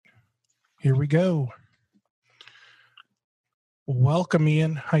Here we go. Welcome,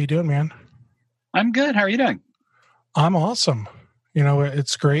 Ian. How you doing, man? I'm good. How are you doing? I'm awesome. You know,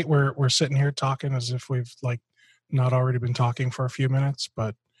 it's great. We're sitting here talking as if we've not already been talking for a few minutes,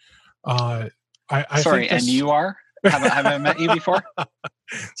 but I Sorry, think this... and you are? Have I met you before?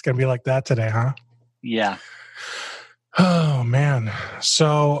 It's gonna be like that today, huh? Yeah. Oh man.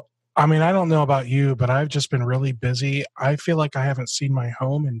 So I mean, I don't know about you, but I've just been really busy. I feel like I haven't seen my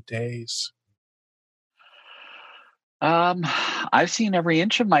home in days. I've seen every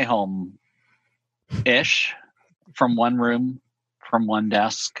inch of my home ish from one room, from one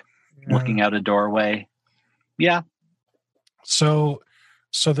desk, looking out a doorway. Yeah. So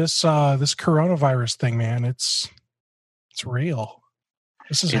this coronavirus thing, man, it's real.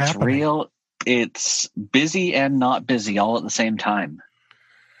 This is happening. Real. It's busy and not busy all at the same time.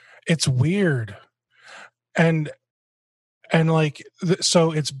 It's weird. And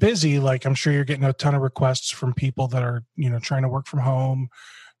so it's busy. Like, I'm sure you're getting a ton of requests from people that are, trying to work from home.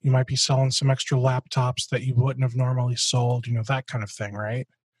 You might be selling some extra laptops that you wouldn't have normally sold, that kind of thing, right?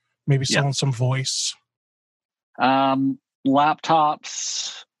 Maybe selling some voice. Laptops,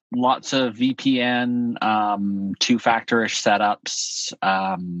 lots of VPN, two-factor-ish setups,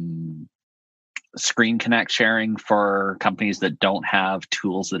 Screen Connect sharing for companies that don't have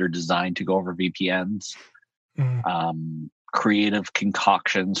tools that are designed to go over VPNs. Creative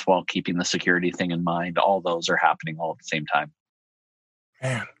concoctions while keeping the security thing in mind. All those are happening all at the same time.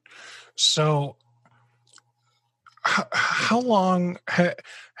 Man, so how long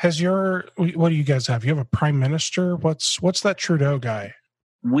has what do you guys have? You have a prime minister? What's that Trudeau guy?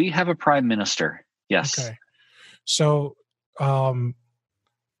 We have a prime minister. Yes. Okay. So,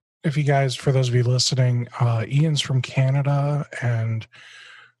 if you guys, for those of you listening, Ian's from Canada, and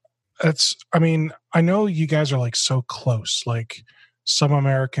I know you guys are like so close. Like, some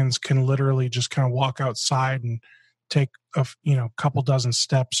Americans can literally just kind of walk outside and take a couple dozen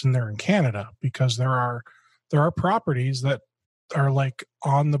steps and they're in Canada, because there are properties that are like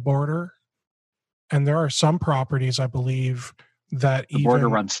on the border, and there are some properties, I believe, that the border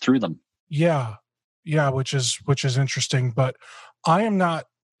runs through them. Yeah, which is interesting. But I am not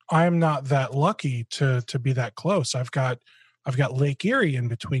that lucky to be that close. I've got Lake Erie in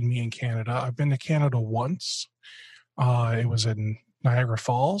between me and Canada. I've been to Canada once. It was in Niagara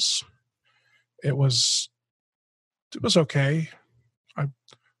Falls. It was okay. I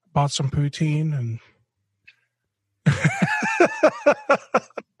bought some poutine and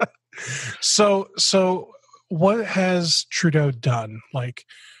so what has Trudeau done? Like,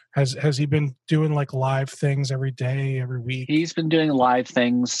 has he been doing like live things every day, every week? He's been doing live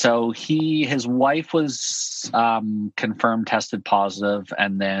things. So his wife was confirmed tested positive,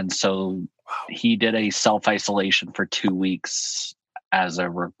 and then he did a self-isolation for 2 weeks as a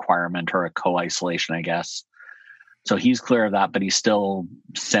requirement, or a co-isolation, I guess. So he's clear of that, but he's still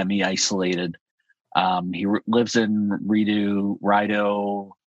semi-isolated. He lives in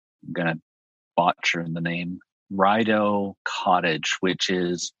Rideau. I'm going to butcher the name. Rideau Cottage, which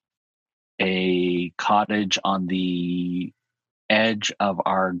is a cottage on the edge of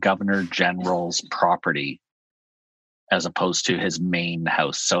our Governor General's property, as opposed to his main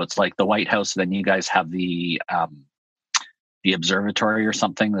house. So it's like the White House, then you guys have the observatory or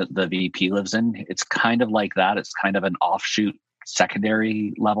something that the VP lives in. It's kind of like that. It's kind of an offshoot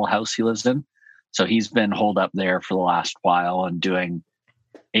secondary level house he lives in. So he's been holed up there for the last while and doing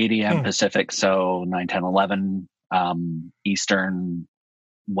 8 a.m. Pacific, so 9, 10, 11 Eastern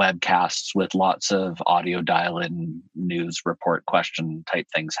webcasts with lots of audio dial-in news report question type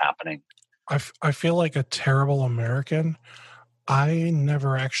things happening. I feel like a terrible American. I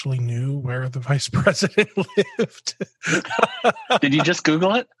never actually knew where the vice president lived. Did you just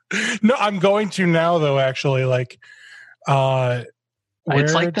Google it? No, I'm going to now, though, actually. Like,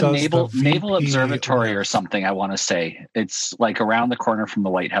 it's like the Naval Observatory or something, I want to say. It's like around the corner from the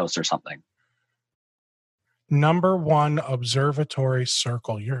White House or something. Number 1 observatory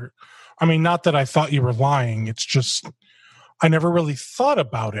circle. Not that I thought you were lying. It's just, I never really thought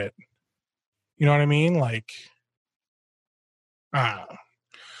about it. You know what I mean? Like,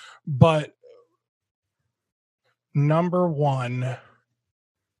 but number 1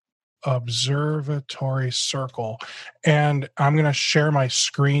 observatory circle. And I'm going to share my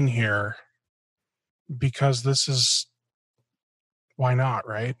screen here, because this is, why not,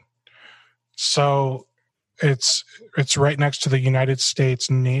 right? So it's right next to the United States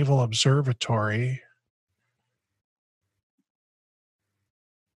Naval Observatory.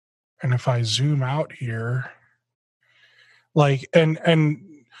 And if I zoom out here, like, and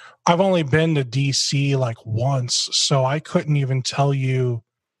I've only been to DC like once, so I couldn't even tell you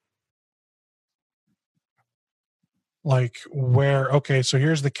Like where? Okay, so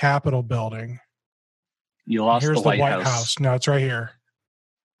here's the Capitol building. You lost Here's the the White White House. House. No, it's right here.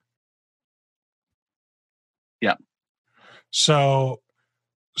 Yeah. So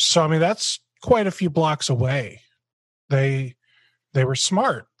I mean that's quite a few blocks away. They were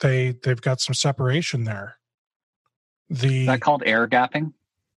smart. They've got some separation there. Is that called air gapping?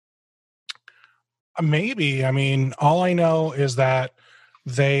 Maybe. I mean, all I know is that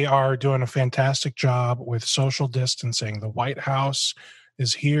they are doing a fantastic job with social distancing. The White House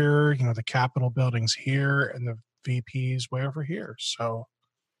is here, the Capitol building's here, and the VP's way over here. So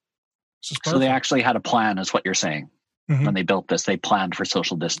this is perfect. So they actually had a plan, is what you're saying. Mm-hmm. When they built this, they planned for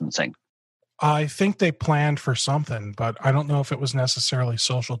social distancing. I think they planned for something, but I don't know if it was necessarily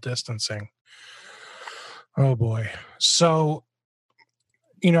social distancing. Oh boy. So,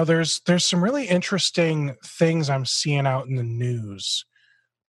 there's some really interesting things I'm seeing out in the news,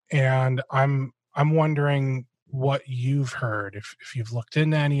 and I'm wondering what you've heard, if you've looked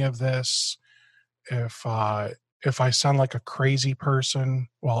into any of this, if I sound like a crazy person,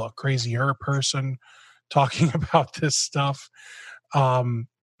 well, a crazier person talking about this stuff,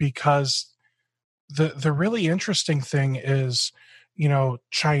 because the really interesting thing is,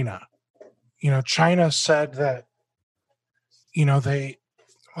 China. China said that, they,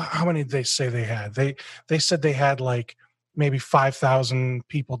 how many did they say they had? They said they had like maybe 5,000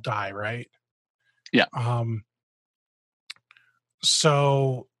 people die, right? Yeah.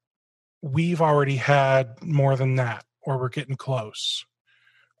 So we've already had more than that, or we're getting close.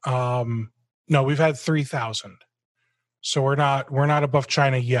 No, we've had 3,000. So we're not above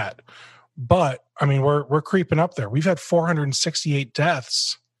China yet. But I mean, we're creeping up there. We've had 468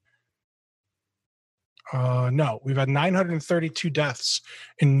 deaths. No, we've had 932 deaths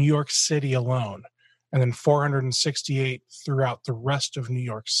in New York City alone, and then 468 throughout the rest of New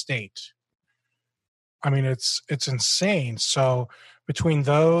York State. I mean, it's insane. So between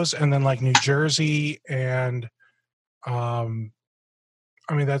those and then like New Jersey and, I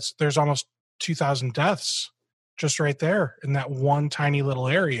mean, there's almost 2,000 deaths just right there in that one tiny little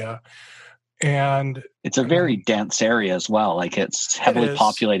area. And it's a very dense area as well. Like it's heavily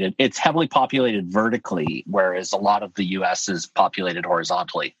populated. It's heavily populated vertically, whereas a lot of the U.S. is populated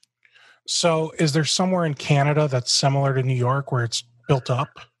horizontally. So is there somewhere in Canada that's similar to New York where it's built up?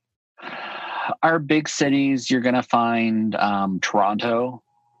 Our big cities, you're going to find Toronto,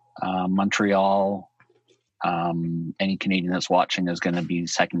 Montreal. Any Canadian that's watching is going to be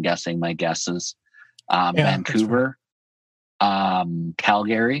second guessing my guesses. Vancouver,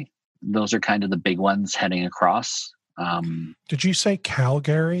 Calgary. Those are kind of the big ones heading across. Did you say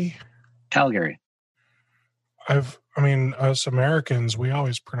Calgary? Calgary. I mean, us Americans, we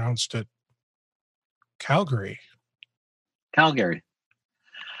always pronounced it Calgary. Calgary.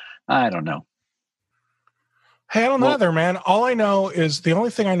 I don't know. Hey, I don't know either, man. All I know is the only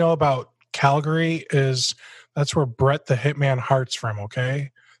thing I know about Calgary is that's where Bret the Hitman Hart's from,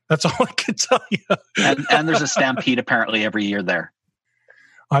 okay? That's all I can tell you. and there's a stampede apparently every year there.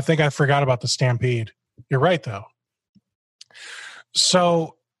 I think I forgot about the stampede. You're right, though.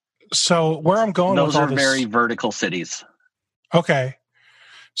 So where I'm going those with all are this, very vertical cities. Okay.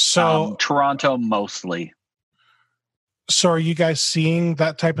 So Toronto mostly. So are you guys seeing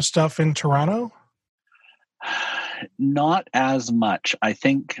that type of stuff in Toronto? Not as much. I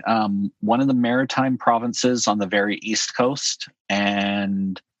think one of the maritime provinces on the very east coast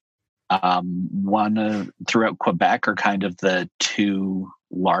and one throughout Quebec are kind of the two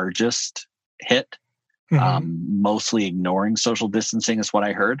largest hit. Mostly ignoring social distancing is what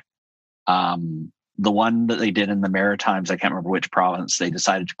I heard. The one that they did in the Maritimes, I can't remember which province, they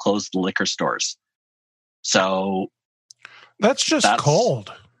decided to close the liquor stores. So that's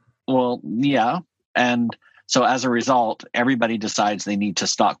cold. Well, yeah. And so as a result, everybody decides they need to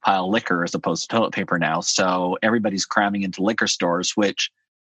stockpile liquor as opposed to toilet paper now. So everybody's cramming into liquor stores, which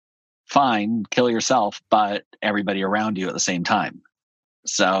fine, kill yourself, but everybody around you at the same time.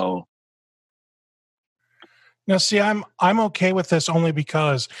 So now, see, I'm okay with this only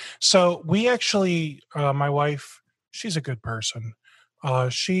because, so we actually, my wife, she's a good person.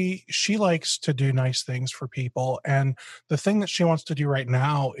 She likes to do nice things for people, and the thing that she wants to do right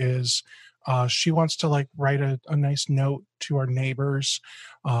now is she wants to like write a nice note to our neighbors.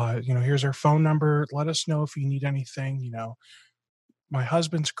 Here's our phone number. Let us know if you need anything. My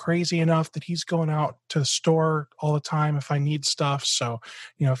husband's crazy enough that he's going out to the store all the time if I need stuff. So,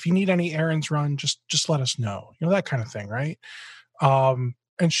 if you need any errands run, just let us know, that kind of thing. Right. And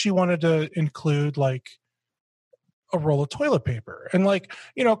she wanted to include like a roll of toilet paper and like,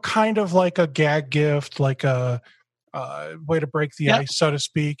 kind of like a gag gift, like a way to break the ice, so to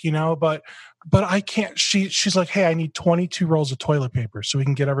speak, but but I can't. She's like, hey, I need 22 rolls of toilet paper so we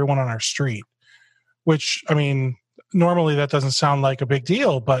can get everyone on our street. Which, I mean, normally that doesn't sound like a big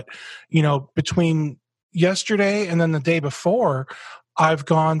deal, but between yesterday and then the day before, I've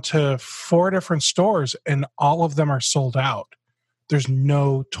gone to 4 different stores and all of them are sold out. There's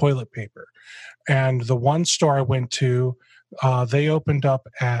no toilet paper. And the one store I went to, they opened up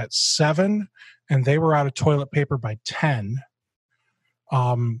at 7 and they were out of toilet paper by 10.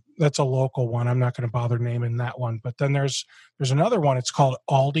 That's a local one. I'm not going to bother naming that one. But then there's another one. It's called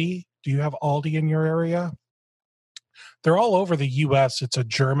Aldi. Do you have Aldi in your area? They're all over the U.S. It's a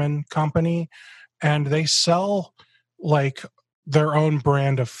German company, and they sell like their own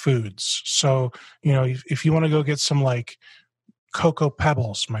brand of foods. So, if you want to go get some like Cocoa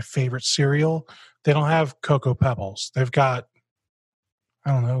Pebbles, my favorite cereal, they don't have Cocoa Pebbles. They've got,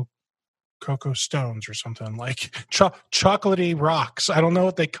 I don't know, Cocoa Stones or something like chocolatey rocks. I don't know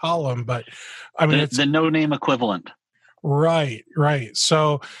what they call them, but I mean, it's the no-name equivalent. Right.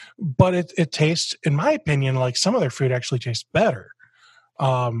 So, but it tastes, in my opinion, like some of their food actually tastes better.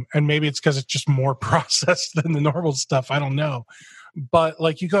 And maybe it's because it's just more processed than the normal stuff. I don't know. But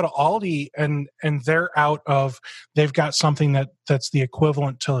like you go to Aldi and they've got something that's the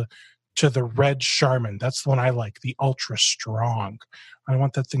equivalent to the red Charmin. That's the one I like, the ultra strong. I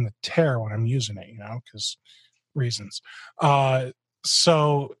want that thing to tear when I'm using it, because reasons.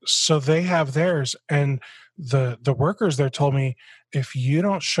 So they have theirs, and the workers there told me, if you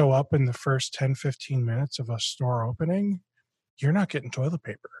don't show up in the first 10-15 minutes of a store opening, you're not getting toilet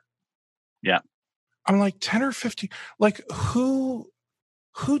paper. Yeah. I'm like, 10 or 15, like who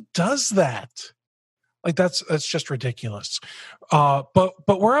does that? Like that's just ridiculous. But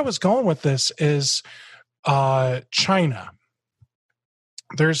where I was going with this is China.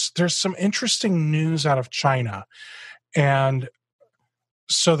 There's some interesting news out of China. And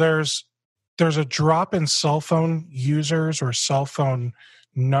so there's a drop in cell phone users or cell phone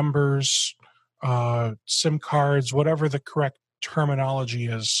numbers, SIM cards, whatever the correct terminology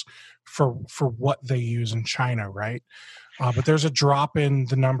is for what they use in China, right? But there's a drop in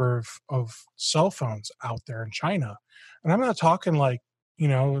the number of cell phones out there in China. And I'm not talking like,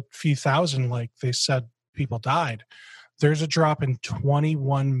 a few thousand, like they said people died. There's a drop in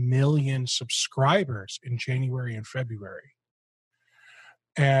 21 million subscribers in January and February.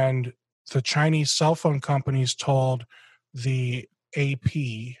 And the Chinese cell phone companies told the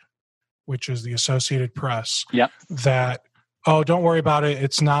AP, which is the Associated Press, that, oh, don't worry about it.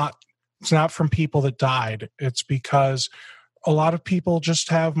 It's not from people that died. It's because a lot of people just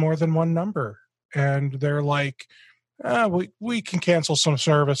have more than one number. And they're like, we can cancel some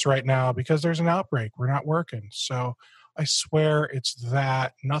service right now because there's an outbreak. We're not working. So I swear it's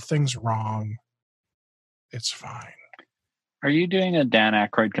that. Nothing's wrong. It's fine. Are you doing a Dan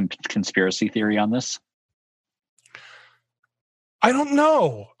Aykroyd conspiracy theory on this? I don't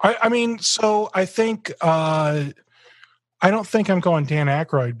know. I mean, so I think I don't think I'm going Dan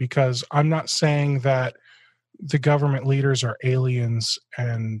Aykroyd, because I'm not saying that the government leaders are aliens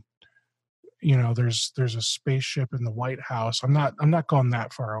and there's a spaceship in the White House. I'm not going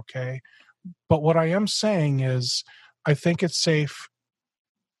that far, okay? But what I am saying is I think it's safe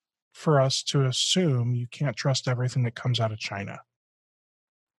for us to assume you can't trust everything that comes out of China.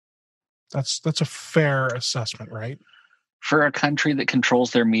 That's a fair assessment, right? For a country that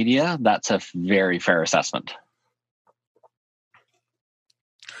controls their media, that's a very fair assessment.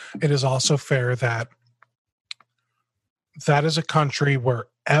 It is also fair that is a country where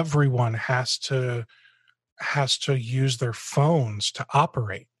everyone has to use their phones to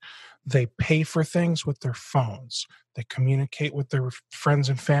operate. They pay for things with their phones. They communicate with their friends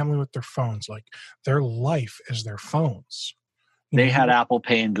and family with their phones. Like their life is their phones. They had Apple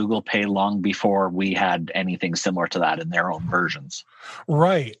Pay and Google Pay long before we had anything similar to that in their own versions.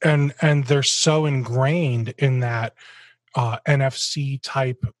 Right. And they're so ingrained in that NFC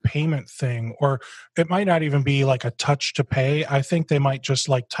type payment thing, or it might not even be like a touch to pay. I think they might just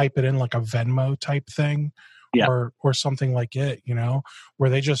like type it in like a Venmo type thing. Yeah. Or something like it, where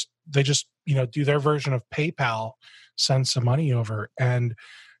they just do their version of PayPal, send some money over. And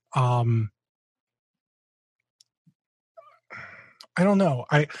I don't know.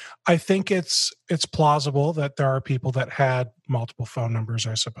 I think it's plausible that there are people that had multiple phone numbers,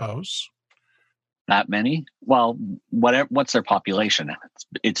 I suppose. That many? Well, what's their population?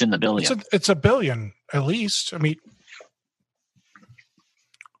 It's in the billion. It's a billion at least. I mean,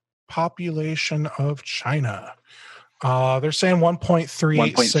 population of China. They're saying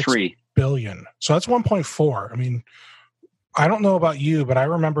 1.386 billion. So that's 1.4. I mean, I don't know about you, but I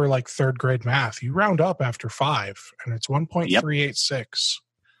remember like third grade math. You round up after 5, and it's 1.386.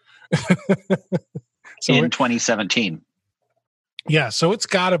 So in 2017. Yeah, so it's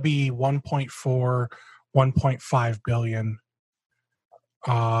got to be 1.4, 1.5 billion.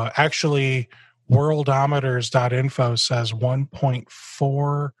 Actually, worldometers.info says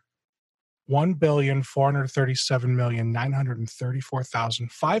 1.4,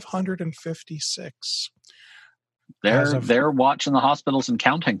 1,437,934,556. They're watching the hospitals and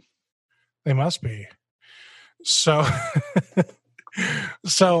counting. They must be. So,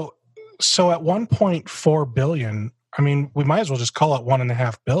 so at 1.4 billion, I mean, we might as well just call it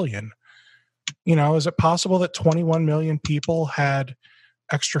 1.5 billion. Is it possible that 21 million people had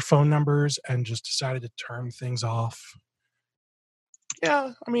extra phone numbers and just decided to turn things off?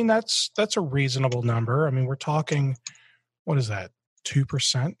 Yeah, I mean, that's a reasonable number. I mean, we're talking, what is that,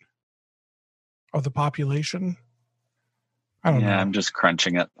 2% of the population? I don't know. I'm just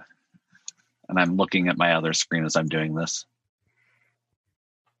crunching it. And I'm looking at my other screen as I'm doing this.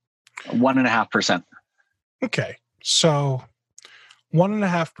 1.5%. Okay, so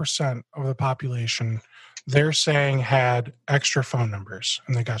 1.5% of the population, they're saying, had extra phone numbers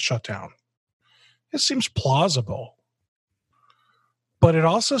and they got shut down. It seems plausible. But it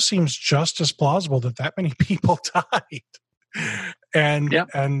also seems just as plausible that many people died.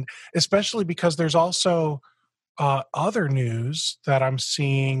 And especially because there's also other news that I'm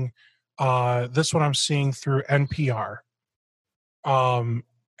seeing. This one I'm seeing through NPR. And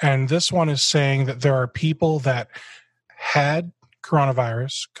this one is saying that there are people that had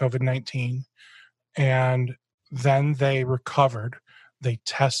coronavirus, COVID-19, and then they recovered. They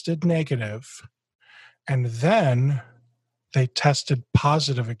tested negative, and then they tested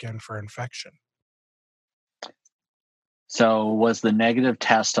positive again for infection. So was the negative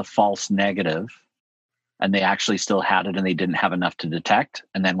test a false negative, and they actually still had it and they didn't have enough to detect?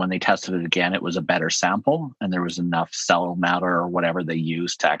 And then when they tested it again, it was a better sample and there was enough cell matter or whatever they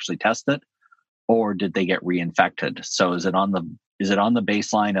used to actually test it? Or did they get reinfected? So is it on the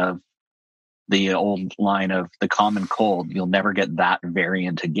baseline of the old line of the common cold? You'll never get that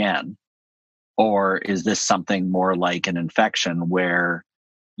variant again. Or is this something more like an infection where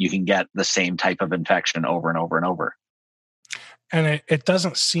you can get the same type of infection over and over and over? And it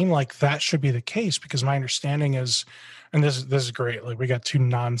doesn't seem like that should be the case, because my understanding is, and this is great, like we got two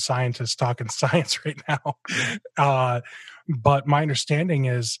non-scientists talking science right now, but my understanding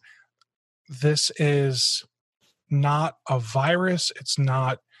is this is not a virus, it's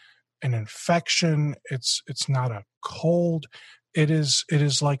not an infection, it's not a cold. It is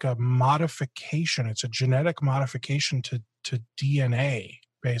like a modification. It's a genetic modification to DNA,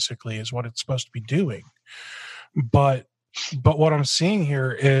 basically, is what it's supposed to be doing. But what I'm seeing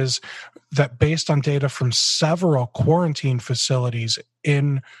here is that based on data from several quarantine facilities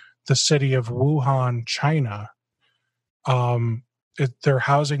in the city of Wuhan, China, they're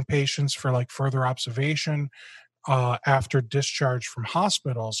housing patients for like further observation after discharge from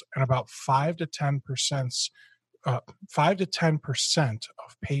hospitals, and about 5 to 10%, 5 to 10%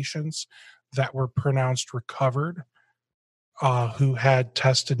 of patients that were pronounced recovered, who had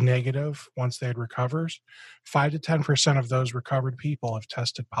tested negative once they had recovered, 5 to 10% of those recovered people have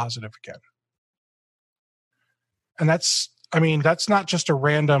tested positive again. And that's not just a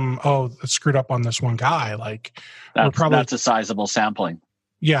random, it screwed up on this one guy. Like, that's a sizable sampling.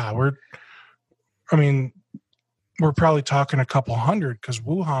 Yeah, we're probably talking a couple hundred, because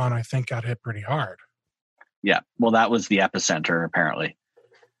Wuhan, I think, got hit pretty hard. Yeah, well, that was the epicenter, apparently.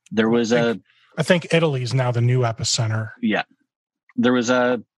 There was I think Italy's now the new epicenter. Yeah. There was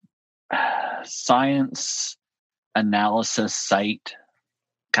a science analysis site,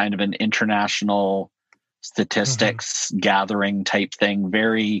 kind of an international statistics gathering type thing,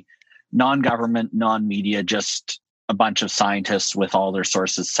 very non-government, non-media, just a bunch of scientists with all their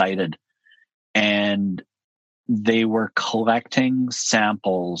sources cited. And they were collecting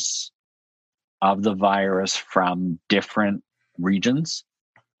samples of the virus from different regions,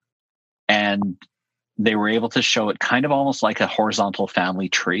 and they were able to show it kind of almost like a horizontal family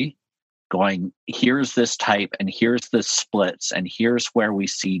tree, going, here's this type and here's the splits and here's where we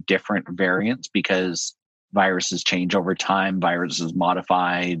see different variants, because viruses change over time, viruses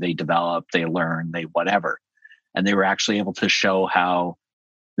modify, they develop, they learn, they whatever. And they were actually able to show how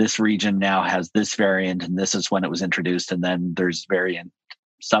this region now has this variant and this is when it was introduced, and then there's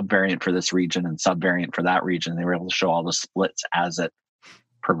subvariant for this region and subvariant for that region. They were able to show all the splits as it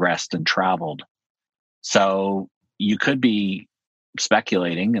progressed and traveled. So you could be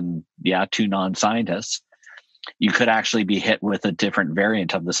speculating, and two non-scientists, you could actually be hit with a different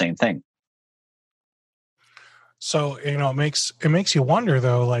variant of the same thing. So, it makes you wonder,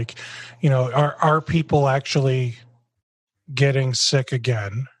 though, like, are people actually getting sick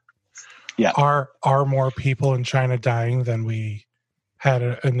again? Yeah. Are more people in China dying than we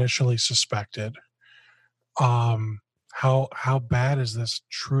had initially suspected? How bad is this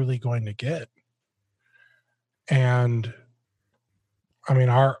truly going to get? And I mean,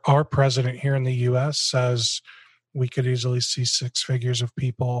 our president here in the U.S. says we could easily see six figures of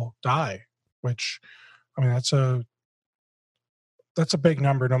people die, which, I mean, that's a big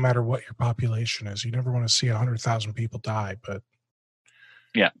number no matter what your population is. You never want to see 100,000 people die, but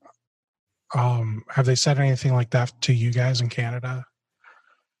yeah. Have they said anything like that to you guys in Canada?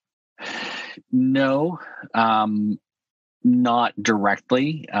 No, not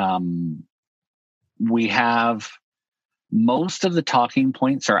directly. We have most of the talking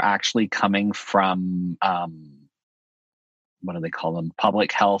points are actually coming from what do they call them?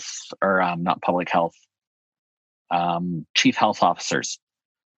 Public health, or not public health, chief health officers.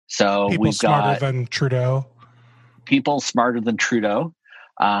 So people we've smarter got than Trudeau. People smarter than Trudeau.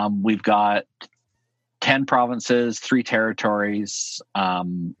 We've got 10 provinces, 3 territories,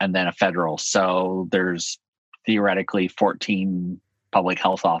 and then a federal. So there's theoretically 14 public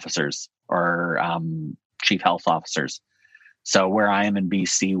health officers or chief health officers. So where I am in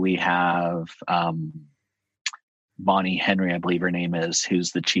BC, we have Bonnie Henry, I believe her name is,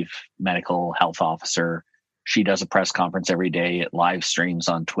 who's the chief medical health officer. She does a press conference every day. It live streams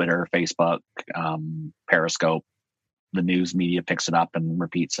on Twitter, Facebook, Periscope. The news media picks it up and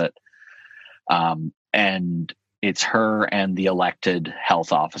repeats it. And it's her and the elected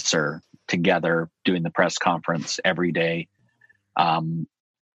health officer together doing the press conference every day.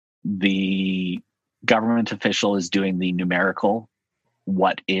 The government official is doing the numerical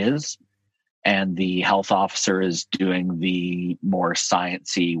what is, and the health officer is doing the more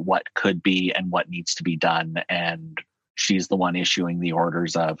sciencey what could be and what needs to be done. And she's the one issuing the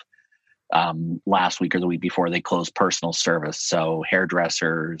orders of last week or the week before they closed personal service. So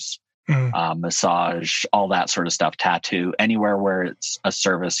hairdressers, massage, all that sort of stuff, tattoo, anywhere where it's a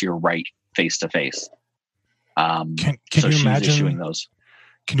service, you're right face to face. Can so you she's imagine issuing those?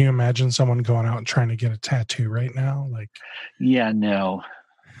 Can you imagine someone going out and trying to get a tattoo right now? Like, yeah, no.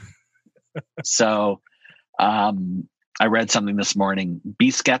 So I read something this morning.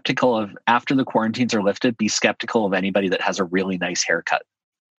 Be skeptical of, after the quarantines are lifted, be skeptical of anybody that has a really nice haircut.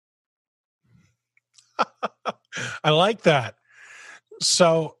 I like that.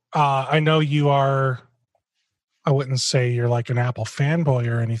 So I know you are, I wouldn't say you're like an Apple fanboy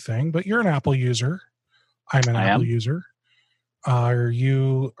or anything, but you're an Apple user. I'm an Apple user. Are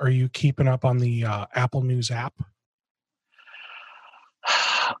you keeping up on the Apple News app?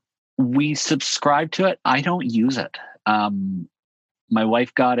 We subscribe to it. I don't use it. My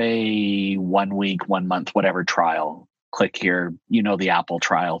wife got a 1 week, 1 month, whatever trial. Click here, the Apple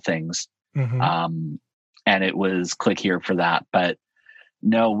trial things. Mm-hmm. And it was click here for that. But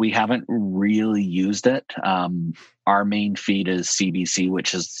no, we haven't really used it. Our main feed is CBC,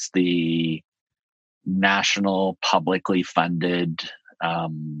 which is the national publicly funded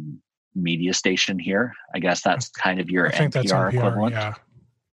media station here. I guess that's kind of your NPR equivalent.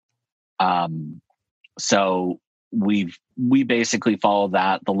 Yeah. So we basically follow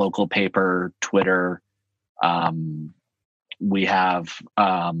that, the local paper, Twitter. We have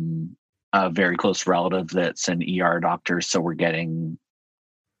a very close relative that's an ER doctor, so we're getting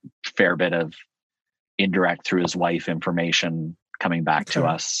a fair bit of indirect through his wife information coming back to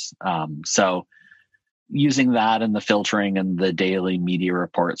us. So using that and the filtering and the daily media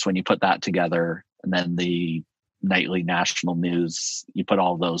reports, when you put that together, and then the nightly national news, you put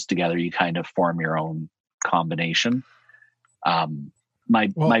all those together, you kind of form your own combination.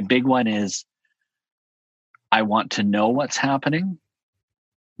 My big one is I want to know what's happening,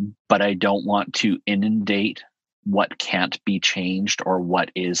 but I don't want to inundate what can't be changed or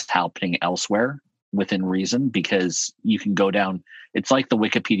what is happening elsewhere within reason, because you can go down, it's like the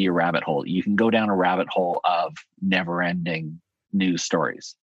Wikipedia rabbit hole. You can go down a rabbit hole of never ending news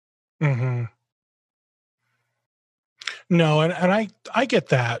stories. Mm-hmm. No, and I get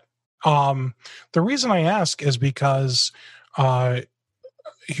that. The reason I ask is because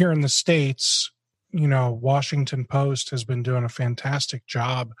here in the States, Washington Post has been doing a fantastic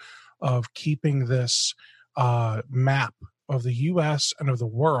job of keeping this map of the U.S. and of the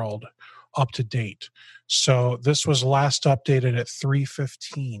world up to date. So this was last updated at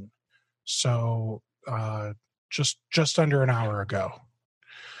 3:15. So just under an hour ago.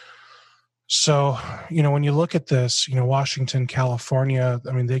 So, when you look at this, Washington, California,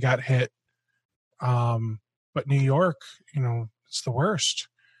 I mean, they got hit. But New York, it's the worst.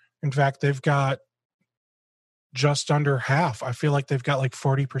 In fact, they've got just under half. I feel like they've got like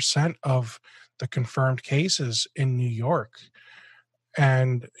 40% of the confirmed cases in New York.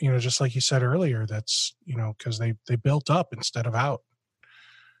 And, just like you said earlier, that's, because they built up instead of out.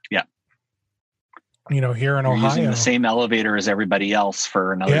 Yeah. Here in You're Ohio, using the same elevator as everybody else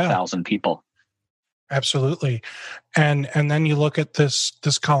for another 1,000 people. Absolutely. And then you look at this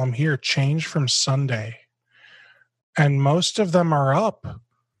column here, change from Sunday. And most of them are up,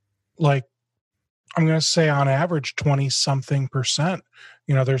 like, I'm going to say on average 20 something percent.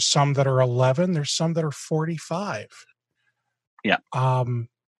 There's some that are 11, there's some that are 45. Yeah. And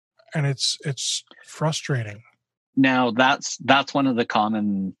it's frustrating. Now that's one of the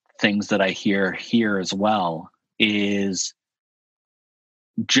common things that I hear here as well, is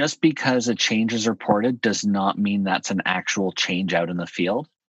just because a change is reported does not mean that's an actual change out in the field.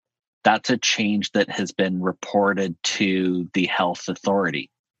 That's a change that has been reported to the health authority.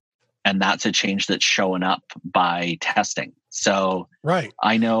 And that's a change that's showing up by testing. So right.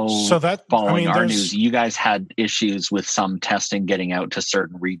 I know, so that, following our news, you guys had issues with some testing getting out to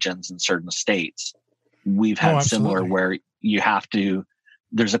certain regions and certain states. We've had similar, where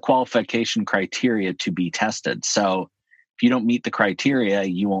there's a qualification criteria to be tested. So if you don't meet the criteria,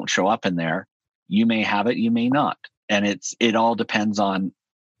 you won't show up in there. You may have it, you may not. And it all depends on,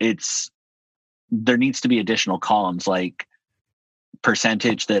 there needs to be additional columns, like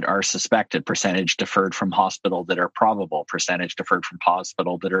percentage that are suspected, percentage deferred from hospital that are probable, percentage deferred from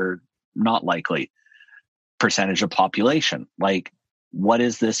hospital that are not likely, percentage of population. Like, what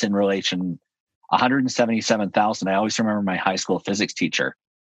is this in relation? 177,000. I always remember my high school physics teacher.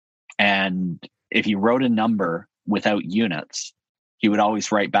 And if you wrote a number without units, he would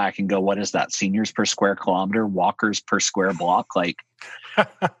always write back and go, what is that? Seniors per square kilometer, walkers per square block? Like,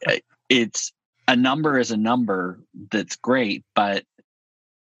 it's a number is a number that's great, but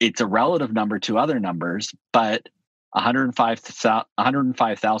it's a relative number to other numbers. But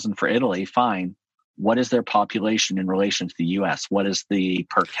 105,000 for Italy, fine. What is their population in relation to the U.S.? What is the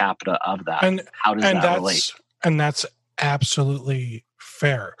per capita of that? And how does that relate? And that's absolutely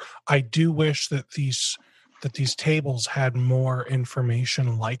fair. I do wish that these tables had more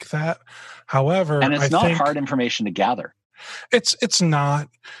information like that. However, and it's not hard information to gather. It's not.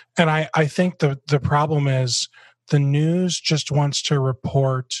 And I think the problem is the news just wants to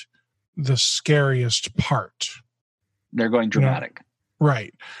report the scariest part. They're going dramatic.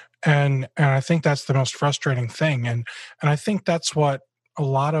 Right. And I think that's the most frustrating thing. And I think that's what a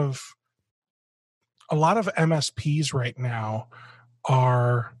lot of MSPs right now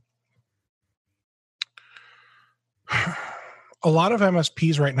are. A lot of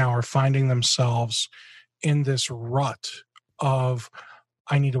MSPs right now are finding themselves in this rut of,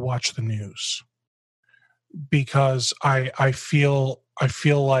 I need to watch the news because I feel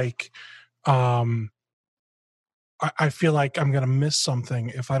like I feel like I'm going to miss something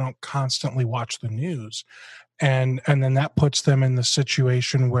if I don't constantly watch the news. And then that puts them in the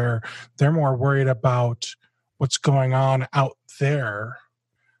situation where they're more worried about what's going on out there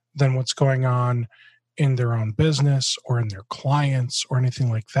than what's going on in their own business or in their clients or anything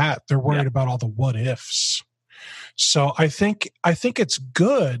like that. They're worried about all the what ifs. So I think it's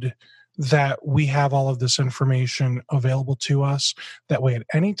good that we have all of this information available to us. That way, at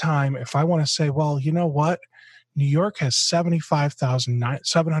any time, if I want to say, well, you know what? New York has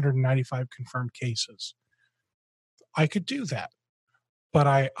 75,795 confirmed cases. I could do that. But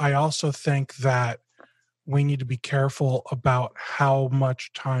I also think that we need to be careful about how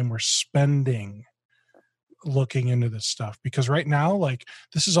much time we're spending looking into this stuff. Because right now, like,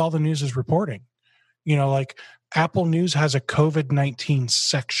 this is all the news is reporting. Like Apple News has a COVID-19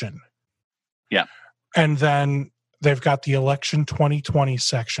 section. Yeah. And then they've got the election 2020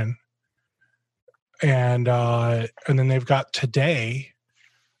 section. And then they've got today,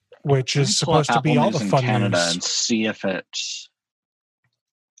 which is supposed to be all the fun Canada news. And see if it's.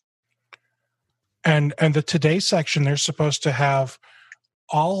 And the today section, they're supposed to have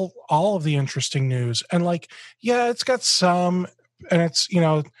all of the interesting news. And like, yeah, it's got some, and it's,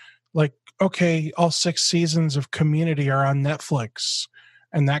 like, okay, all 6 seasons of Community are on Netflix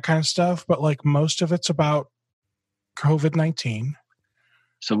and that kind of stuff. But like most of it's about COVID-19.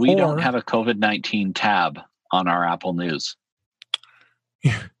 So we don't have a COVID-19 tab on our Apple News.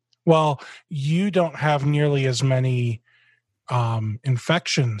 Yeah. Well, you don't have nearly as many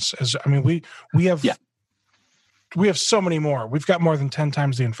infections as, we have. Yeah. We have so many more. We've got more than 10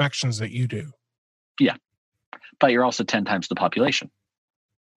 times the infections that you do. Yeah. But you're also 10 times the population.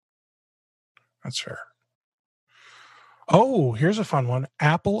 That's fair. Oh, here's a fun one.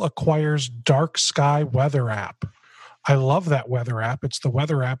 Apple acquires dark sky weather app. I love that weather app. It's the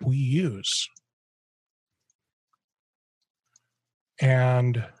weather app we use.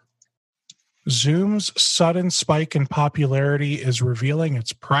 And Zoom's sudden spike in popularity is revealing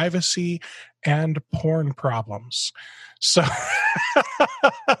its privacy and porn problems. So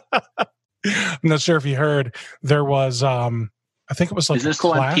I'm not sure if you heard, there was I think it was like Is this a the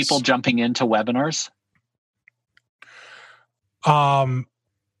one class. people jumping into webinars?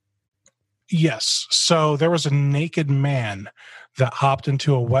 Yes. So there was a naked man that hopped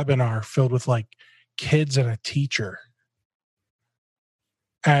into a webinar filled with like kids and a teacher.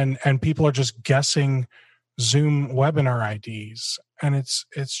 And people are just guessing Zoom webinar IDs. And it's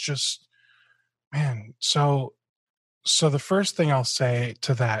just, man. So the first thing I'll say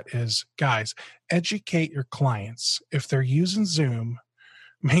to that is, guys, educate your clients. If they're using Zoom,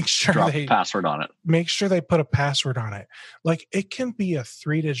 make sure Drop a password on it. Make sure they put a password on it. Like, it can be a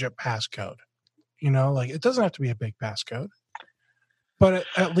 3-digit passcode. Like, it doesn't have to be a big passcode, but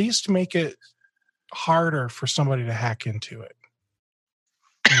at least make it harder for somebody to hack into it.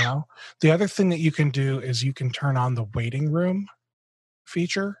 The other thing that you can do is you can turn on the waiting room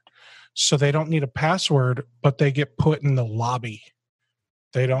feature, so they don't need a password, but they get put in the lobby.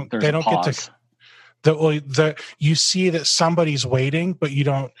 They don't pause. get to you see that somebody's waiting, but you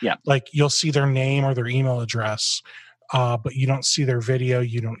don't. Yeah. Like, you'll see their name or their email address, but you don't see their video.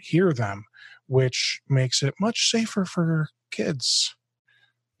 You don't hear them, which makes it much safer for kids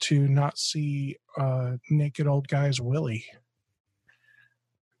to not see naked old guy's willy.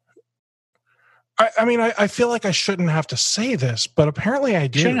 I mean, I feel like I shouldn't have to say this, but apparently I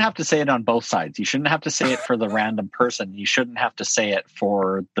do. You shouldn't have to say it on both sides. You shouldn't have to say it for the random person. You shouldn't have to say it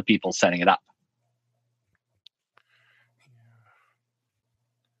for the people setting it up.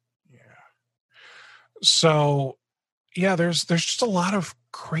 Yeah. So, yeah, there's just a lot of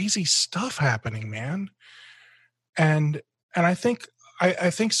crazy stuff happening, man. And I think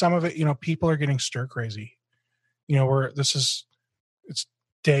some of it, people are getting stir crazy. It's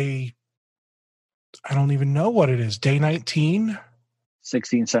day, I don't even know what it is. Day 19,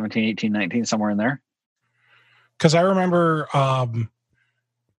 16, 17, 18, 19, somewhere in there. Because I remember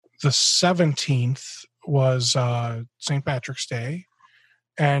the 17th was St. Patrick's Day,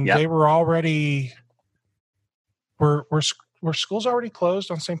 and they were already were schools already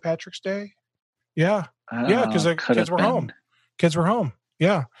closed on St. Patrick's Day? Yeah, because the kids were home. Kids were home.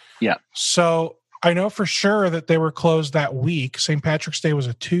 Yeah. So I know for sure that they were closed that week. St. Patrick's Day was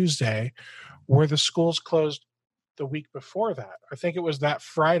a Tuesday. Were the schools closed the week before that? I think it was that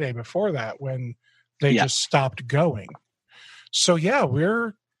Friday before that when they just stopped going. So yeah,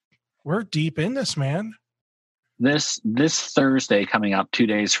 we're deep in this, man. This Thursday coming up 2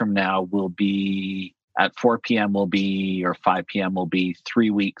 days from now will be at 4 p.m. or 5 p.m. will be 3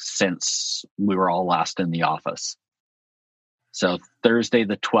 weeks since we were all last in the office. So Thursday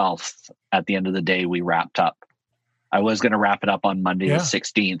the 12th, at the end of the day, we wrapped up. I was going to wrap it up on Monday the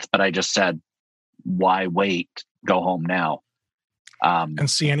 16th, but I just said, why wait? Go home now. And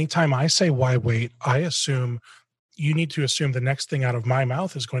see, anytime I say why wait, you need to assume the next thing out of my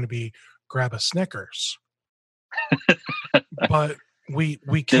mouth is going to be grab a Snickers. But we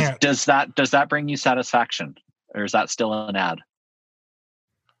can't. Does that bring you satisfaction, or is that still an ad?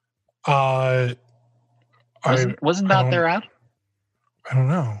 Wasn't that their ad? I don't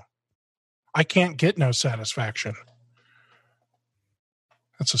know. I can't get no satisfaction.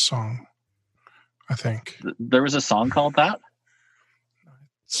 That's a song, I think. There was a song called that? I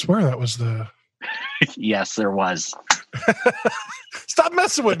swear that was the... Yes, there was. Stop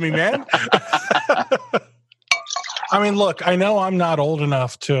messing with me, man. I mean, look, I know I'm not old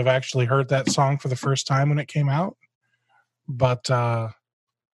enough to have actually heard that song for the first time when it came out, but I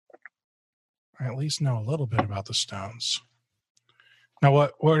at least know a little bit about the Stones. Now,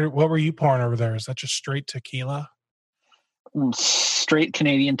 what were you pouring over there? Is that just straight tequila? Straight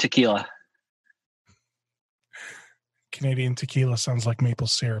Canadian tequila. Canadian tequila sounds like maple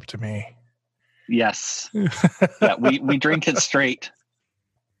syrup to me. Yes. Yeah, we drink it straight.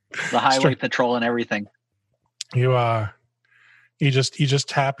 The highway patrol and everything. You just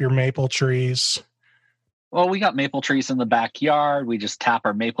tap your maple trees. Well, we got maple trees in the backyard. We just tap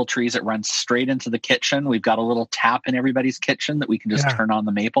our maple trees. It runs straight into the kitchen. We've got a little tap in everybody's kitchen that we can just turn on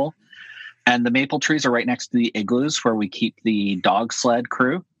the maple. And the maple trees are right next to the igloos where we keep the dog sled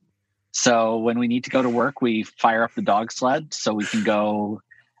crew. So when we need to go to work, we fire up the dog sled so we can go,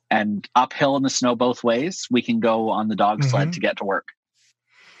 and uphill in the snow both ways, we can go on the dog sled to get to work.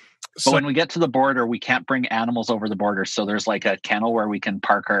 But when we get to the border, we can't bring animals over the border. So there's like a kennel where we can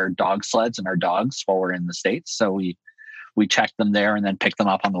park our dog sleds and our dogs while we're in the States. So we check them there and then pick them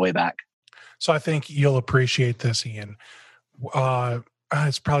up on the way back. So I think you'll appreciate this, Ian.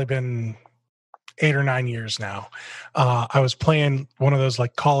 It's probably been 8 or 9 years now. I was playing one of those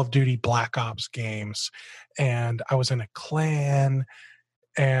like Call of Duty Black Ops games, and I was in a clan,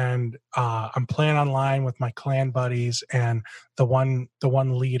 and I'm playing online with my clan buddies, and the one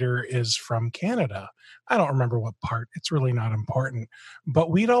leader is from Canada. I don't remember what part. It's really not important,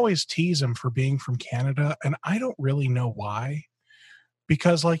 but we'd always tease him for being from Canada, and I don't really know why.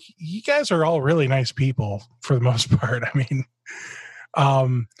 Because like you guys are all really nice people for the most part. I mean,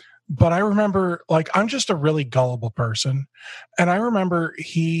 but I remember like I'm just a really gullible person, and I remember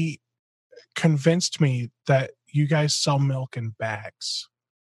he convinced me that you guys sell milk in bags.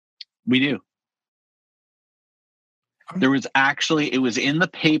 We do. There was actually, it was in the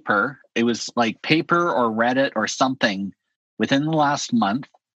paper. It was like paper or Reddit or something within the last month.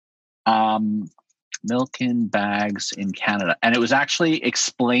 Milk in bags in Canada. And it was actually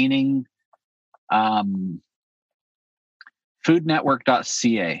explaining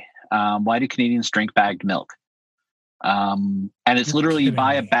foodnetwork.ca. Why do Canadians drink bagged milk? And it's literally you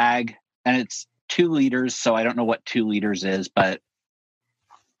buy a bag and it's 2 liters. So I don't know what 2 liters is, but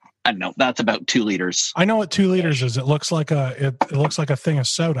I don't know. That's about 2 liters. I know what 2 liters is. It looks like it looks like a thing of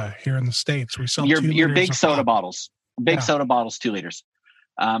soda here in the States. We sell your big soda bottles. Soda bottles, 2 liters.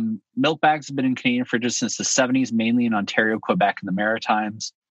 Milk bags have been in Canadian fridges since the 70s, mainly in Ontario, Quebec, and the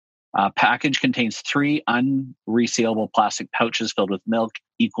Maritimes. Package contains 3 unresealable plastic pouches filled with milk,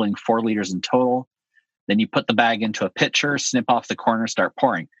 equaling 4 liters in total. Then you put the bag into a pitcher, snip off the corner, start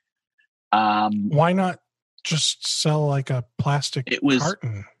pouring. Why not just sell like a plastic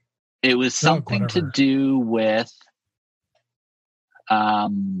carton? It was something to do with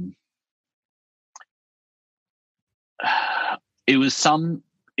it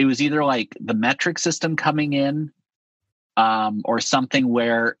was either like the metric system coming in or something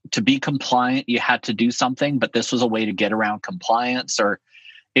where to be compliant you had to do something, but this was a way to get around compliance. Or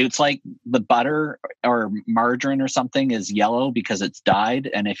it's like the butter or margarine or something is yellow because it's dyed,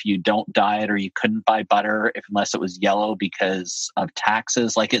 and if you don't dye it, or you couldn't buy butter unless it was yellow because of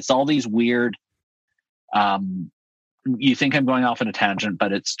taxes. Like it's all these weird you think I'm going off on a tangent,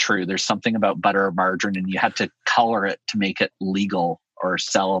 but it's true. There's something about butter or margarine, and you had to color it to make it legal or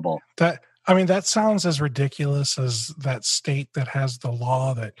sellable. That sounds as ridiculous as that state that has the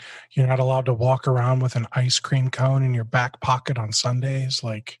law that you're not allowed to walk around with an ice cream cone in your back pocket on Sundays.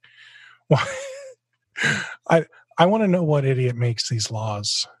 Like, why? I want to know what idiot makes these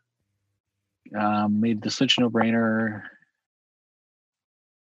laws. Made the switch no-brainer.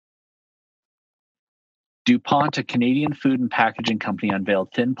 DuPont, a Canadian food and packaging company,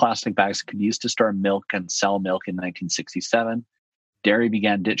 unveiled thin plastic bags could use to store milk and sell milk in 1967. Dairy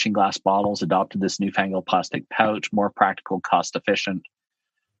began ditching glass bottles, adopted this newfangled plastic pouch, more practical, cost efficient.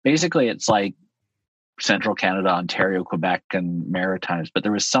 Basically, it's like Central Canada, Ontario, Quebec, and Maritimes. But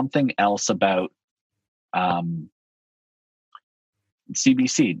there was something else about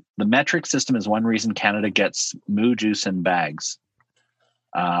CBC. The metric system is one reason Canada gets moo juice in bags.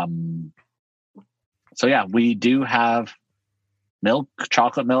 So yeah, we do have milk,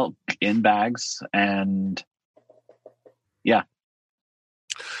 chocolate milk in bags, and yeah.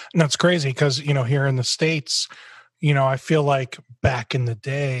 And that's crazy because, here in the States, I feel like back in the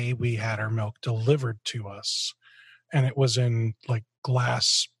day we had our milk delivered to us and it was in like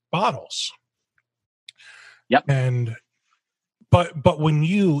glass bottles. Yep. But when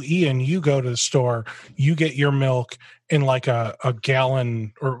you go to the store, you get your milk in like a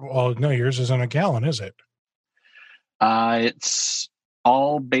gallon, no, yours isn't a gallon, is it? It's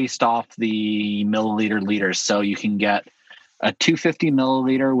all based off the milliliter liters. So you can get a 250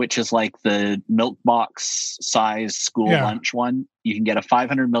 milliliter, which is like the milk box size school lunch one. You can get a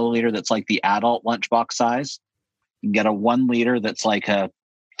 500 milliliter that's like the adult lunchbox size. You can get a 1 liter that's like a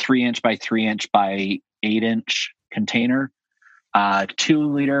 3-inch by 3-inch by 8-inch container.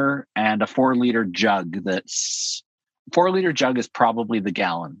 2 liter and a 4 liter jug. 4 liter jug is probably the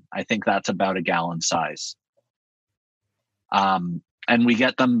gallon. I think that's about a gallon size. And we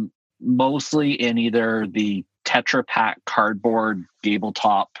get them mostly in either the Tetra Pak cardboard gable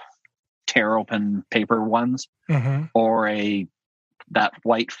top tear open paper ones, or that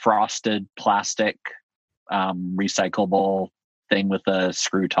white frosted plastic recyclable thing with a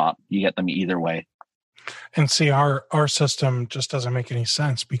screw top. You get them either way. And see, our system just doesn't make any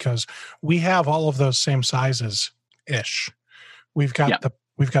sense because we have all of those same sizes ish. We've got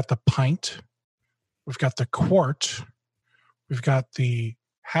the pint, we've got the quart, we've got the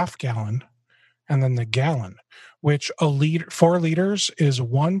half gallon, and then the gallon, which 4 liters is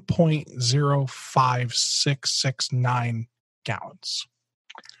 1.05669 gallons.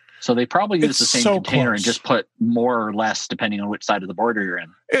 So they probably use It's the same so container close. and just put more or less depending on which side of the border you're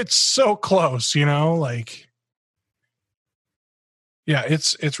in. It's so close, like, yeah,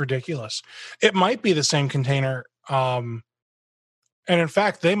 it's ridiculous. It might be the same container. And in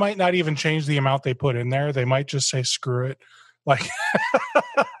fact, they might not even change the amount they put in there. They might just say, screw it. Like,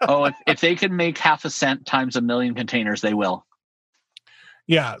 Oh, if they can make half a cent times a million containers, they will.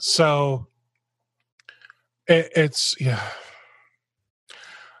 yeah. So it's, yeah.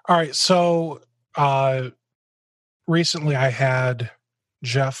 All right. So, recently I had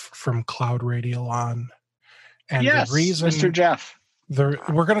Jeff from Cloud Radio on, and yes, the reason Mr. Jeff, we're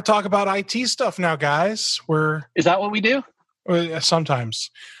going to talk about IT stuff now, guys. Is that what we do?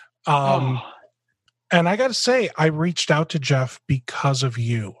 Sometimes. Oh. And I got to say, I reached out to Jeff because of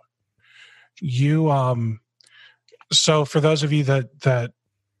you. So for those of you that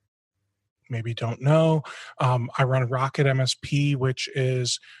maybe don't know, I run Rocket MSP, which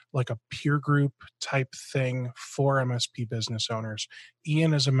is like a peer group type thing for MSP business owners.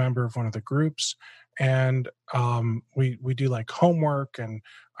 Ian is a member of one of the groups, and we do like homework, and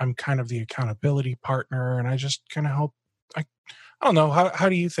I'm kind of the accountability partner, and I just kind of help. I don't know, how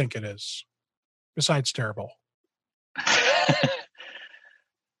do you think it is? Besides terrible.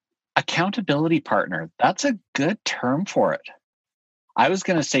 Accountability partner. That's a good term for it. I was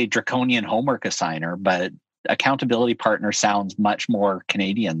going to say draconian homework assigner, but accountability partner sounds much more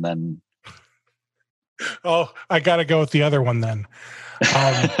Canadian than. Oh, I got to go with the other one then.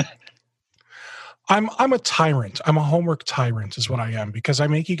 I'm a tyrant. I'm a homework tyrant is what I am, because I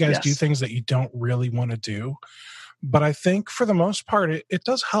make you guys do things that you don't really want to do. But I think for the most part, it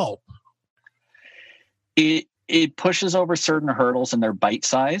does help. It pushes over certain hurdles, and they're bite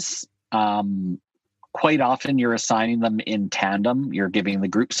size. Quite often you're assigning them in tandem. You're giving the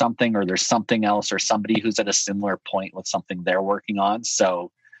group something, or there's something else, or somebody who's at a similar point with something they're working on.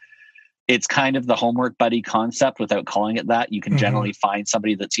 So it's kind of the homework buddy concept without calling it that. You can generally find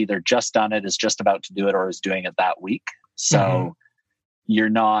somebody that's either just done it, is just about to do it, or is doing it that week. So you're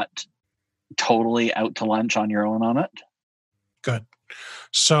not totally out to lunch on your own on it. Good.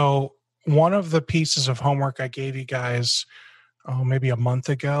 So one of the pieces of homework I gave you guys, maybe a month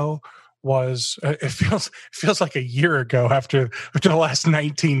ago, was it feels like a year ago after the last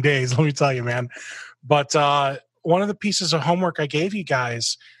 19 days. Let me tell you, man. But one of the pieces of homework I gave you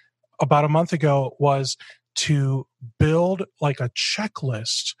guys about a month ago was to build like a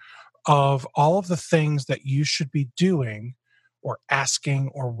checklist of all of the things that you should be doing or asking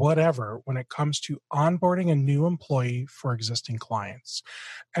or whatever when it comes to onboarding a new employee for existing clients.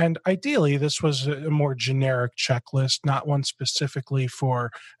 And ideally, this was a more generic checklist, not one specifically for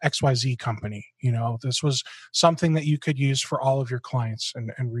XYZ company. This was something that you could use for all of your clients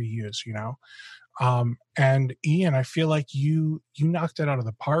and reuse, and Ian, I feel like you knocked it out of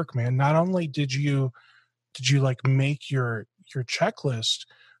the park, man. Not only did you like make your checklist,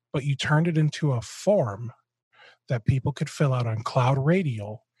 but you turned it into a form that people could fill out on Cloud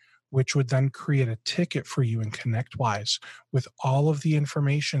Radio, which would then create a ticket for you in ConnectWise with all of the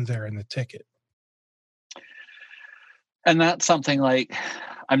information there in the ticket. And that's something like,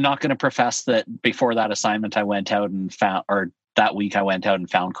 I'm not going to profess that before that assignment I went out and found, or that week I went out and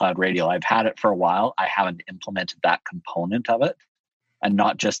found Cloud Radio. I've had it for a while. I haven't implemented that component of it, and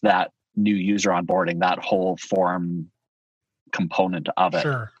not just that new user onboarding, that whole form component of it.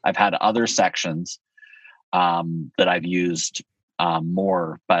 Sure. I've had other sections that I've used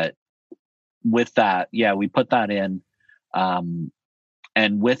more, but with that, we put that in.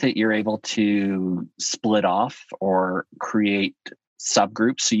 And with it, you're able to split off or create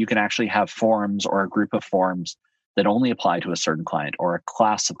subgroups. So you can actually have forms or a group of forms that only apply to a certain client or a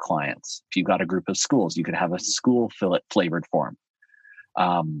class of clients. If you've got a group of schools, you could have a school flavored form.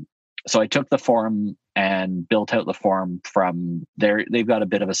 So I took the form and built out the form from there. They've got a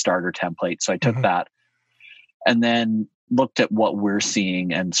bit of a starter template. So I took that and then looked at what we're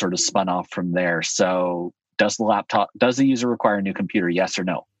seeing and sort of spun off from there. So does the user require a new computer? Yes or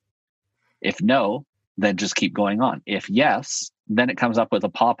no? If no, then just keep going on. If yes, then it comes up with a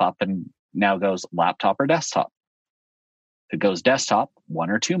pop-up and now goes laptop or desktop. If it goes desktop, 1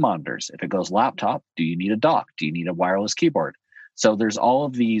 or 2 monitors. If it goes laptop, do you need a dock? Do you need a wireless keyboard? So there's all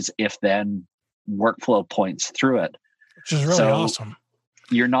of these if-then workflow points through it. Which is really awesome.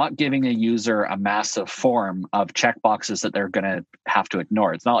 You're not giving a user a massive form of checkboxes that they're going to have to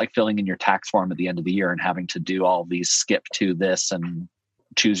ignore. It's not like filling in your tax form at the end of the year and having to do all these skip to this and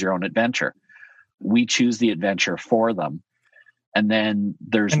choose your own adventure. We choose the adventure for them. And then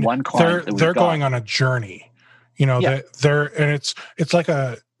there's one client that they're going on a journey. They're and it's like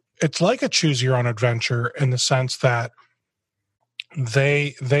a choose your own adventure in the sense that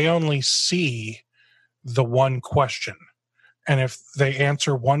they only see the one question. And if they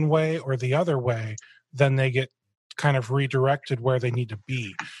answer one way or the other way, then they get kind of redirected where they need to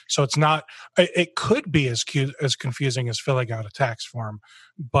be. So it's not, it could be as confusing as filling out a tax form,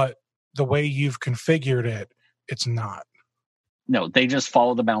 but the way you've configured it, it's not. No, they just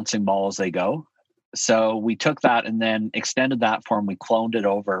follow the bouncing ball as they go. So we took that and then extended that form. We cloned it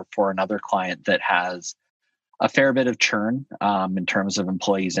over for another client that has a fair bit of churn in terms of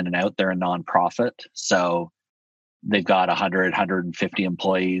employees in and out. They're a nonprofit. So they've got 100, 150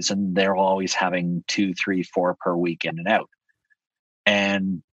 employees, and they're always having 2, 3, 4 per week in and out.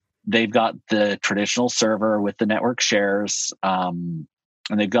 And they've got the traditional server with the network shares, and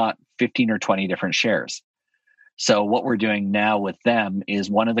they've got 15 or 20 different shares. So what we're doing now with them is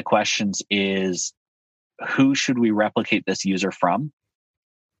one of the questions is, who should we replicate this user from?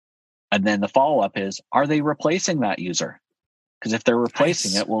 And then the follow-up is, are they replacing that user? Because if they're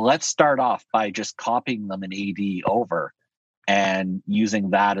replacing it, well, let's start off by just copying them an AD over and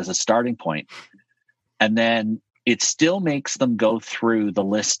using that as a starting point. And then it still makes them go through the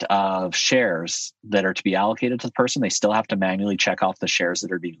list of shares that are to be allocated to the person. They still have to manually check off the shares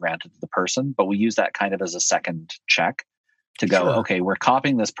that are being granted to the person, but we use that kind of as a second check to go, sure, okay, we're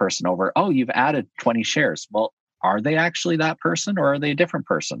copying this person over. Oh, you've added 20 shares. Well, are they actually that person or are they a different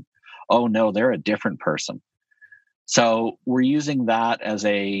person? Oh, no, they're a different person. So we're using that as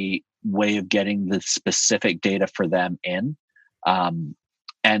a way of getting the specific data for them in. And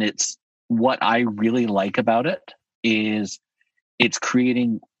it's what I really like about it is it's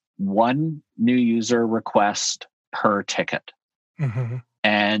creating one new user request per ticket. Mm-hmm.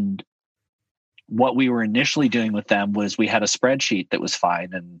 And what we were initially doing with them was we had a spreadsheet that was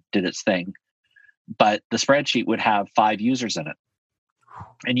fine and did its thing, but the spreadsheet would have 5 users in it.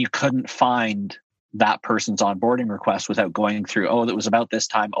 And you couldn't find that person's onboarding request without going through, oh, that was about this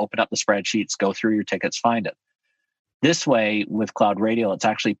time, open up the spreadsheets, go through your tickets, find it. This way, with Cloud Radial, it's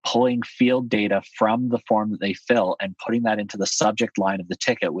actually pulling field data from the form that they fill and putting that into the subject line of the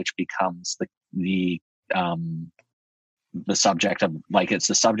ticket, which becomes the subject of, like, it's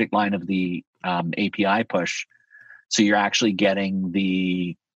the subject line of the API push. So you're actually getting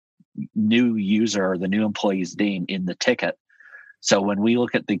the new user or the new employee's name in the ticket. So when we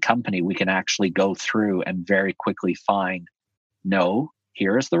look at the company, we can actually go through and very quickly find, no,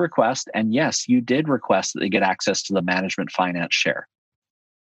 here is the request. And yes, you did request that they get access to the management finance share.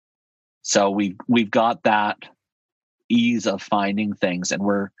 So we've got that ease of finding things, and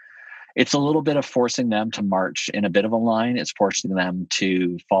it's a little bit of forcing them to march in a bit of a line. It's forcing them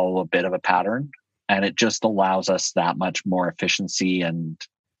to follow a bit of a pattern, and it just allows us that much more efficiency and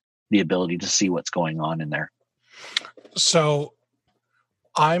the ability to see what's going on in there. So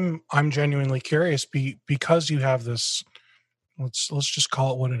I'm genuinely curious because you have this, let's just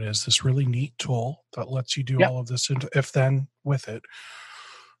call it what it is, this really neat tool that lets you do all of this if then with it.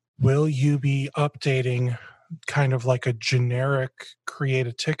 Will you be updating kind of like a generic create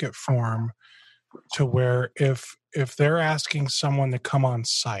a ticket form to where if they're asking someone to come on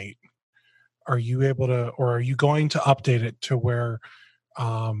site, are you able to, or are you going to update it to where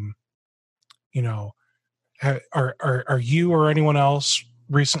you know, are you or anyone else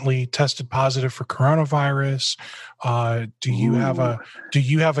recently tested positive for coronavirus? Do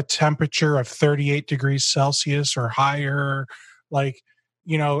you have a temperature of 38 degrees Celsius or higher? Like,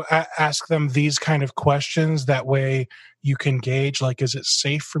 ask them these kind of questions. That way you can gauge, like, is it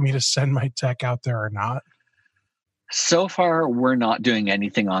safe for me to send my tech out there or not? So far, we're not doing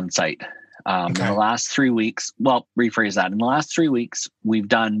anything on site. Okay. In the last 3 weeks, well, rephrase that. In the last 3 weeks, we've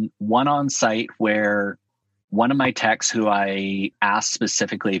done one on site where one of my techs, who I asked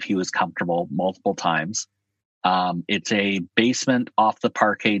specifically if he was comfortable multiple times, it's a basement off the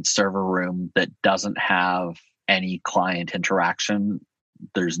parkade server room that doesn't have any client interaction.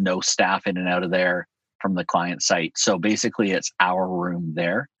 There's no staff in and out of there from the client site. So basically it's our room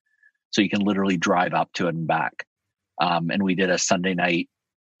there. So you can literally drive up to it and back. And we did a Sunday night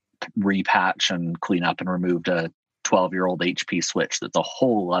repatch and clean up and removed a 12-year-old HP switch. That's a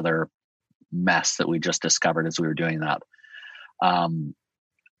whole other mess that we just discovered as we were doing that.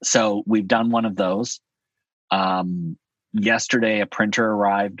 So we've done one of those. Yesterday, a printer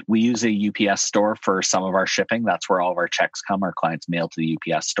arrived. We use a UPS store for some of our shipping. That's where all of our checks come. Our clients mail to the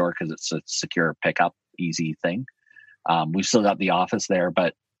UPS store because it's a secure pickup, easy thing. We've still got the office there,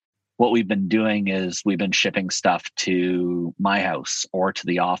 but what we've been doing is we've been shipping stuff to my house or to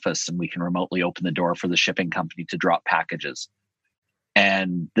the office, and we can remotely open the door for the shipping company to drop packages.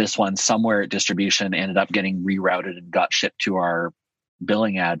 And this one, somewhere at distribution, ended up getting rerouted and got shipped to our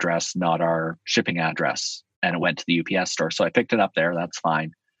billing address, not our shipping address. and it went to the UPS store. So I picked it up there. That's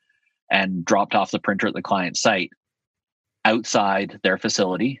fine. And dropped off the printer at the client site outside their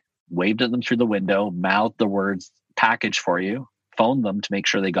facility, waved at them through the window, mouthed the words package for you, phoned them to make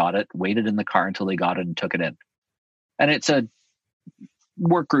sure they got it, waited in the car until they got it and took it in. And it's a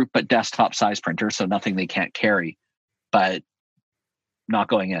work group, but desktop size printer. So nothing they can't carry, but not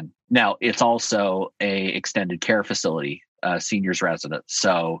going in. Now it's also a extended care facility, seniors residence.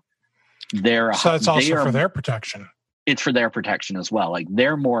 So it's also for their protection. It's for their protection as well. Like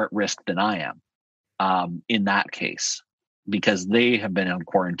they're more at risk than I am in that case, because they have been on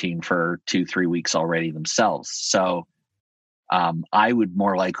quarantine for 2-3 weeks already themselves. So I would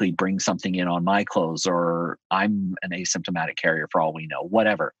more likely bring something in on my clothes, or I'm an asymptomatic carrier for all we know,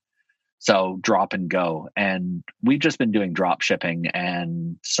 whatever. So drop and go. And we've just been doing drop shipping,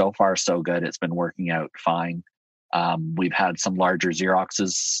 and so far so good. It's been working out fine. We've had some larger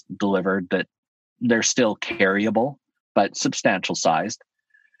Xeroxes delivered that they're still carryable, but substantial sized.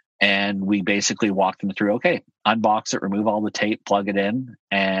 And we basically walked them through, okay, unbox it, remove all the tape, plug it in,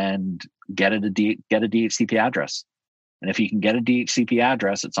 and get a DHCP address. And if you can get a DHCP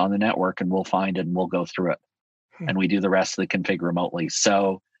address, it's on the network, and we'll find it and we'll go through it. And we do the rest of the config remotely.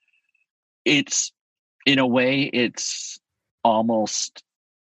 So it's, in a way, it's almost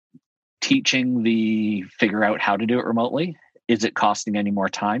teaching the figure out how to do it remotely. Is it costing any more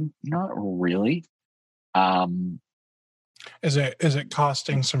time? Not really. Is it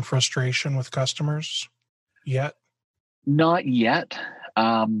costing some frustration with customers yet? Not yet.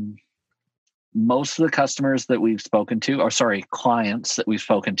 Most of the customers that we've spoken to, clients that we've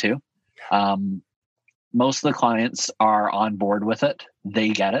spoken to, most of the clients are on board with it. They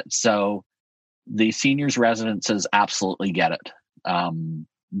get it. So the seniors residences absolutely get it.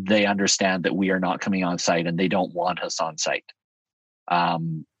 They understand that we are not coming on site, and they don't want us on site.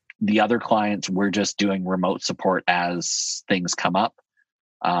 The other clients, we're just doing remote support as things come up.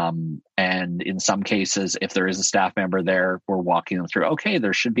 And in some cases, if there is a staff member there, we're walking them through, okay,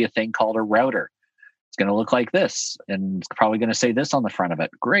 there should be a thing called a router. It's going to look like this, and it's probably going to say this on the front of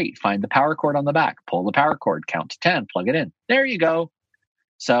it. Great. Find the power cord on the back, pull the power cord, count to 10, plug it in. There you go.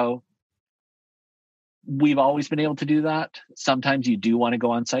 So we've always been able to do that. Sometimes you do want to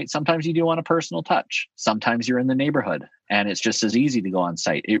go on site. Sometimes you do want a personal touch. Sometimes you're in the neighborhood and it's just as easy to go on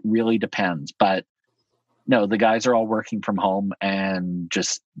site. It really depends. But no, the guys are all working from home and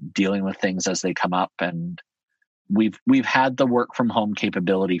just dealing with things as they come up. And we've had the work from home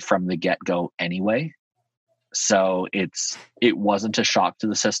capability from the get-go anyway. So it wasn't a shock to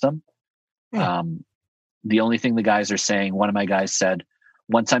the system. Yeah. The only thing the guys are saying, one of my guys said,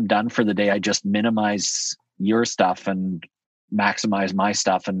 once I'm done for the day, I just minimize your stuff and maximize my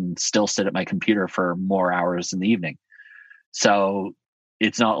stuff and still sit at my computer for more hours in the evening. So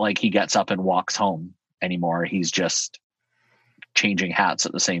it's not like he gets up and walks home anymore. He's just changing hats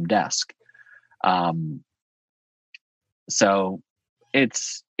at the same desk. So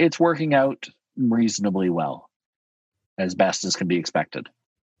it's working out reasonably well, as best as can be expected.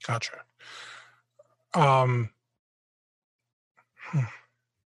 Gotcha.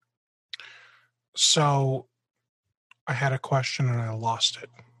 So I had a question and I lost it.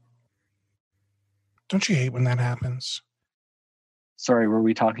 Don't you hate when that happens? Sorry, were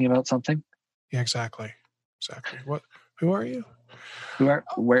we talking about something? Yeah, exactly. What? Who are you?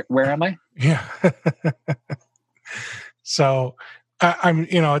 Where am I? Yeah. So I'm,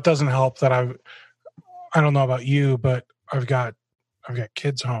 it doesn't help that I don't know about you, but I've got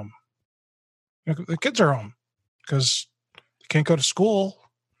kids home. The kids are home because they can't go to school.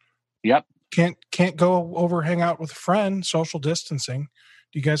 Yep. Can't go over, hang out with a friend, social distancing.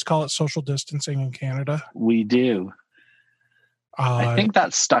 Do you guys call it social distancing in Canada? We do. I think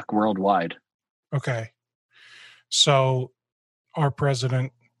that's stuck worldwide. Okay. So our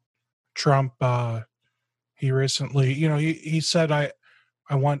president, Trump, he recently, he said, I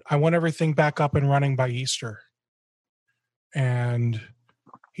want everything back up and running by Easter. And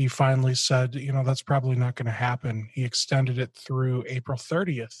he finally said, that's probably not going to happen. He extended it through April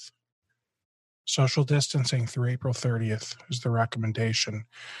 30th. Social distancing through April 30th is the recommendation.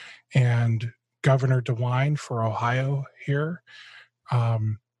 And Governor DeWine for Ohio here,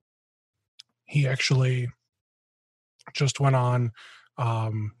 he actually just went on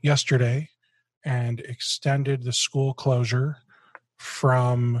yesterday and extended the school closure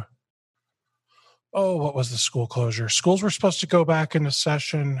from, what was the school closure? Schools were supposed to go back into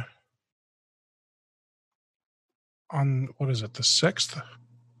session on, the 6th?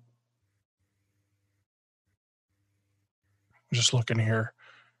 I'm just looking here.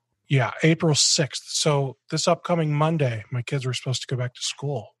 Yeah, April 6th. So this upcoming Monday, my kids were supposed to go back to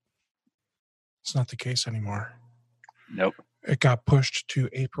school. It's not the case anymore. Nope. It got pushed to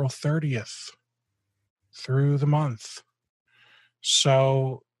April 30th through the month.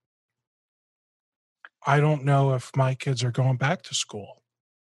 So I don't know if my kids are going back to school.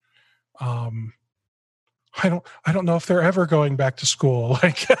 I don't know if they're ever going back to school.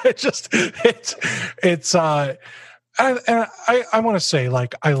 Like I want to say,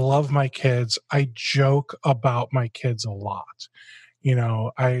 like, I love my kids. I joke about my kids a lot. You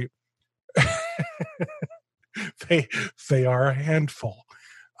know, they are a handful,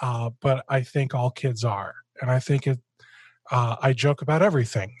 but I think all kids are, and I think it. I joke about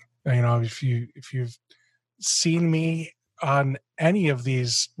everything. You know, if you've seen me on any of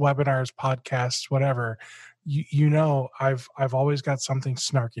these webinars, podcasts, whatever, you know I've always got something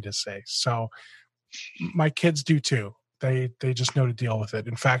snarky to say. So my kids do too. They just know to deal with it.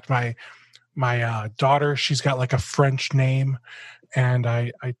 In fact, my daughter, she's got like a French name, and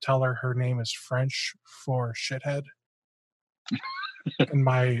I tell her name is French for shithead. And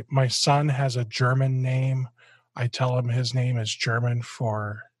my son has a German name. I tell him his name is German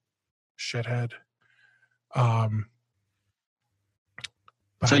for shithead.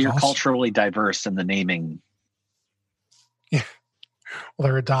 So you're culturally diverse in the naming. Yeah. Well,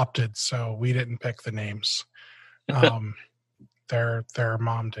 they're adopted, so we didn't pick the names. Their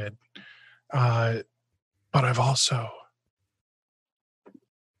mom did. But I've also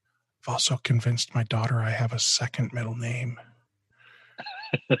convinced my daughter I have a second middle name.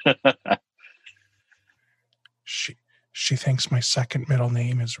 She thinks my second middle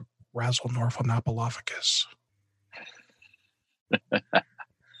name is Razzle-Norfolnopolophagus.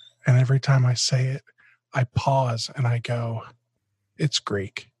 And every time I say it, I pause and I go, it's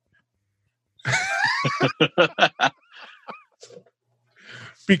Greek.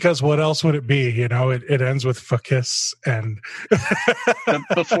 Because what else would it be? You know, it ends with fuckus. And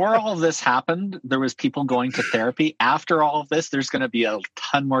before all of this happened, there was people going to therapy. After all of this, there's going to be a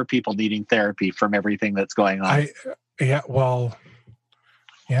ton more people needing therapy from everything that's going on.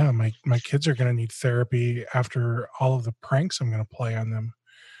 My kids are going to need therapy after all of the pranks I'm going to play on them.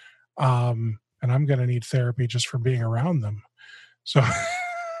 And I'm going to need therapy just for being around them. So,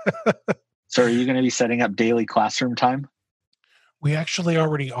 so are you going to be setting up daily classroom time? We actually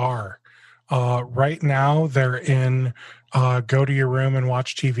already are. Right now, they're in go to your room and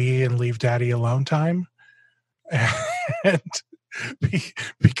watch TV and leave daddy alone time. And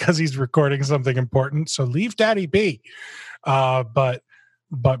because he's recording something important, so leave daddy be. But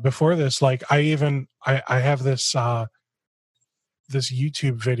before this, like I have this this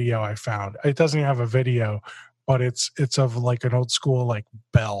YouTube video I found. It doesn't even have a video, but it's of like an old school like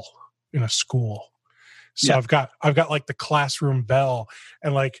bell in a school. So yeah. I've got like the classroom bell,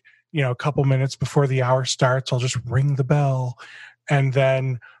 and like, you know, a couple minutes before the hour starts, I'll just ring the bell, and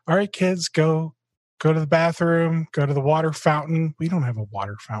then, all right, kids, go to the bathroom, go to the water fountain. We don't have a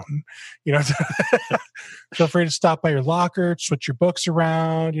water fountain, you know. Feel free to stop by your locker, switch your books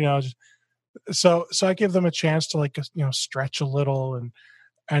around, you know. So I give them a chance to, like, you know, stretch a little,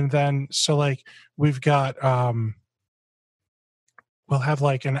 and then so like we've got we'll have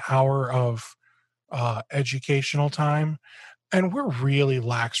like an hour of educational time, and we're really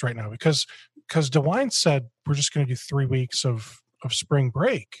lax right now because DeWine said we're just going to do 3 weeks of spring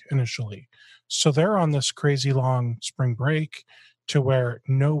break initially. So they're on this crazy long spring break to where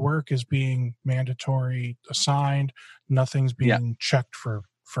no work is being mandatory assigned, nothing's being checked for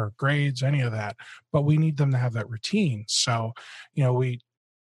grades, any of that. But we need them to have that routine. So, you know,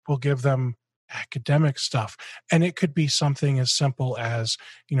 we'll give them academic stuff, and it could be something as simple as,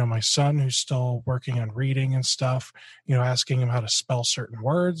 you know, my son who's still working on reading and stuff, you know, asking him how to spell certain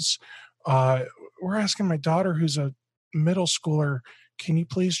words. We're asking my daughter, who's a middle schooler, can you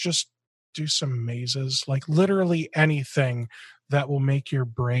please just do some mazes, like literally anything that will make your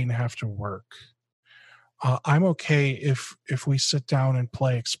brain have to work. I'm okay if we sit down and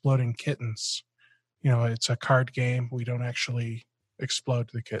play Exploding Kittens. You know, it's a card game, we don't actually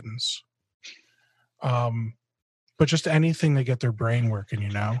explode the kittens. But just anything to get their brain working,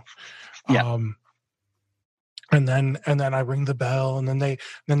 you know? Yeah. And then I ring the bell, and then the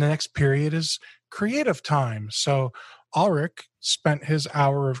next period is creative time. So Ulrich spent his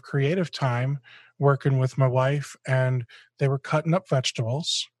hour of creative time working with my wife, and they were cutting up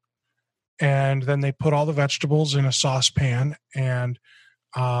vegetables, and then they put all the vegetables in a saucepan, and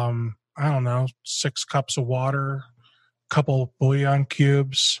I don't know, 6 cups of water, a couple bouillon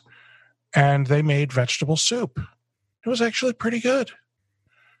cubes, and they made vegetable soup. It was actually pretty good.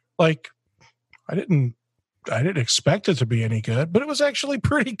 Like, I didn't expect it to be any good, but it was actually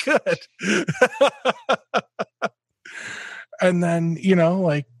pretty good. And then, you know,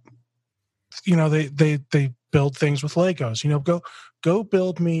 like they build things with Legos. Go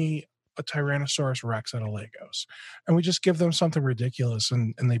build me a Tyrannosaurus Rex out of Legos, and we just give them something ridiculous,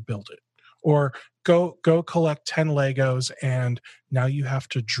 and they build it. Or go collect 10 Legos, and now you have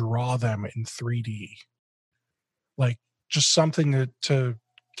to draw them in 3D. Like, just something to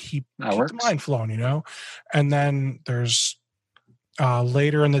keep the mind flowing, And then there's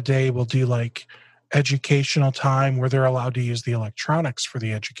later in the day, we'll do like educational time where they're allowed to use the electronics for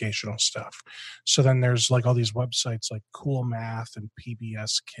the educational stuff. So then there's like all these websites like Cool Math and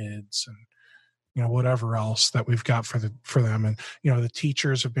PBS Kids and whatever else that we've got for them. And the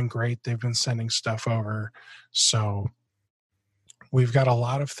teachers have been great. They've been sending stuff over. So we've got a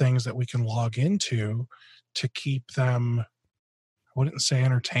lot of things that we can log into to keep them, I wouldn't say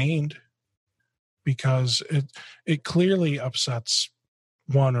entertained, because it clearly upsets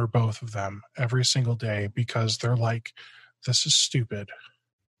one or both of them every single day, because they're like, this is stupid.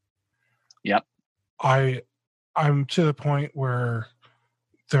 Yep. I'm to the point where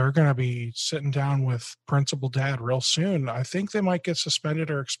they're going to be sitting down with Principal Dad real soon. I think they might get suspended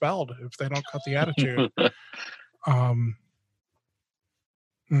or expelled if they don't cut the attitude.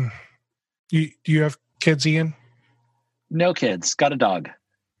 Do you have kids, Ian? No kids. Got a dog.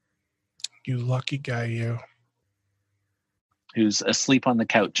 You lucky guy, you. Who's asleep on the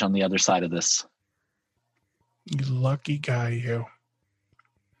couch on the other side of this. You lucky guy, you.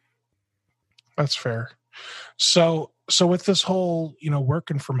 That's fair. So with this whole,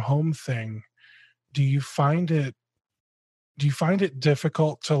 working from home thing, do you find it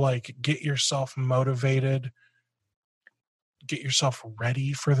difficult to like get yourself motivated, get yourself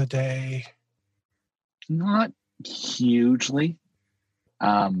ready for the day? Not hugely.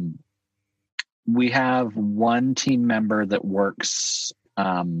 We have one team member that works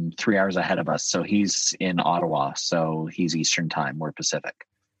 3 hours ahead of us. So he's in Ottawa. So he's Eastern time. We're Pacific.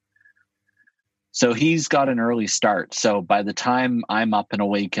 So he's got an early start. So by the time I'm up and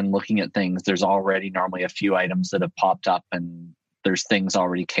awake and looking at things, there's already normally a few items that have popped up and there's things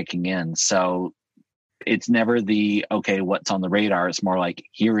already kicking in. So it's never okay, what's on the radar? It's more like,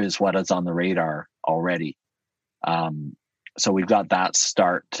 here is what is on the radar already. So we've got that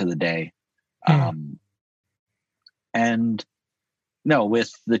start to the day. And no,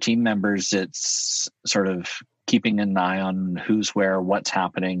 with the team members, it's sort of keeping an eye on who's where, what's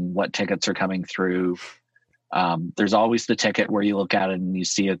happening, what tickets are coming through. There's always the ticket where you look at it and you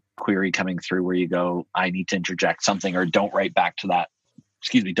see a query coming through where you go, I need to interject something, or don't write back to that.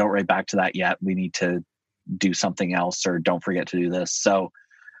 Don't write back to that yet. We need to do something else, or don't forget to do this. So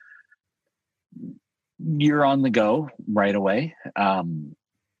you're on the go right away.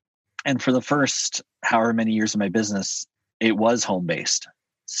 And for the first however many years of my business, it was home-based.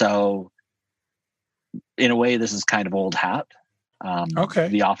 So in a way, this is kind of old hat. Okay.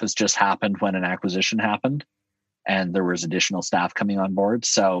 The office just happened when an acquisition happened and there was additional staff coming on board.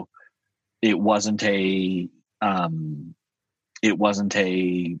 So it wasn't a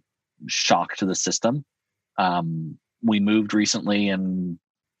shock to the system. We moved recently and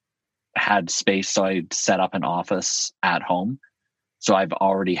had space. So I set up an office at home. So I've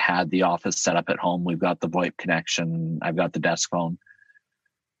already had the office set up at home. We've got the VoIP connection. I've got the desk phone.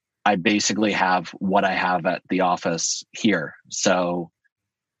 I basically have what I have at the office here. So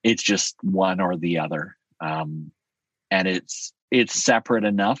it's just one or the other. And it's separate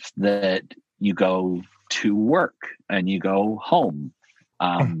enough that you go to work and you go home.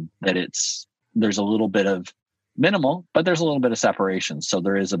 That there's a little bit of minimal, but there's a little bit of separation. So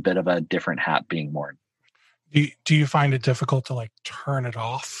there is a bit of a different hat being worn. Do you find it difficult to like turn it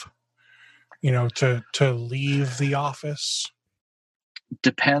off, to leave the office?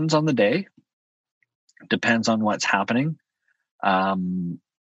 Depends on the day. Depends on what's happening. My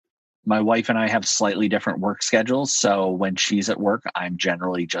wife and I have slightly different work schedules. So when she's at work, I'm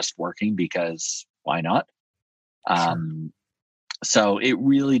generally just working because why not? Sure. So it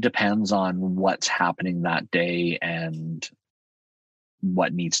really depends on what's happening that day and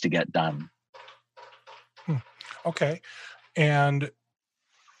what needs to get done. Okay. And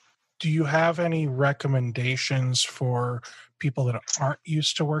do you have any recommendations for people that aren't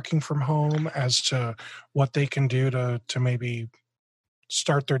used to working from home as to what they can do to maybe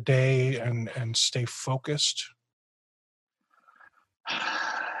start their day and stay focused?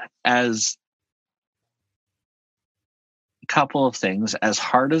 As a couple of things, as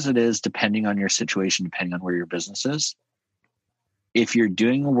hard as it is, depending on your situation, depending on where your business is, if you're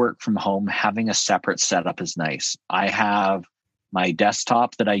doing work from home, having a separate setup is nice. I have my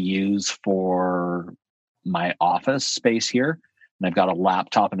desktop that I use for my office space here, and I've got a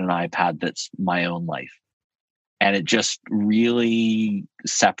laptop and an iPad that's my own life. And it just really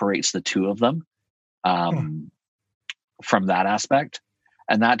separates the two of them from that aspect.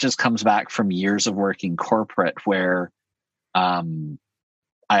 And that just comes back from years of working corporate where I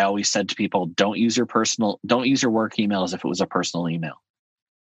always said to people, don't use your work email as if it was a personal email.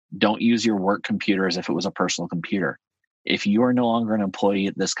 Don't use your work computer as if it was a personal computer. If you are no longer an employee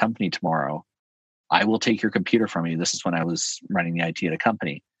at this company tomorrow, I will take your computer from you. This is when I was running the IT at a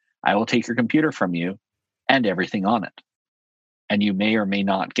company. I will take your computer from you and everything on it. And you may or may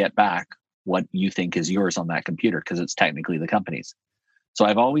not get back what you think is yours on that computer because it's technically the company's. So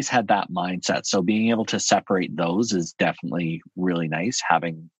I've always had that mindset. So being able to separate those is definitely really nice,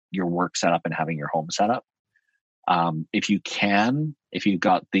 having your work set up and having your home set up. If you've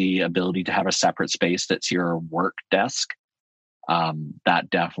got the ability to have a separate space that's your work desk, that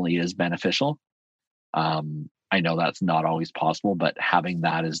definitely is beneficial. I know that's not always possible, but having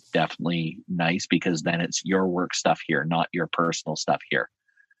that is definitely nice because then it's your work stuff here, not your personal stuff here.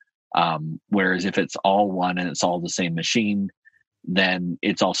 Whereas if it's all one and it's all the same machine, then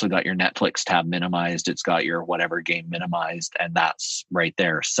it's also got your Netflix tab minimized. It's got your whatever game minimized, and that's right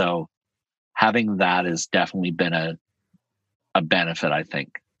there. So having that has definitely been a benefit, I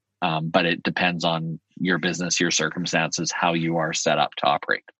think. But it depends on your business, your circumstances, how you are set up to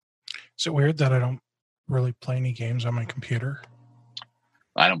operate. Is it weird that I don't really play any games on my computer?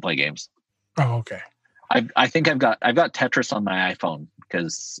 I don't play games. Oh, okay. I think I've got Tetris on my iPhone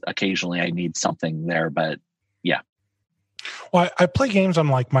because occasionally I need something there, but yeah. Well, I play games on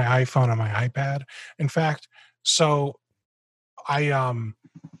like my iPhone and my iPad. In fact, so I've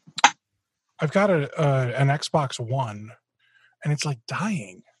got an Xbox One, and it's like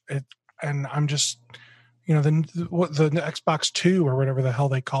dying. And I'm just, the Xbox Two or whatever the hell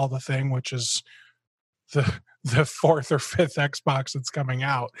they call the thing, which is the fourth or fifth Xbox that's coming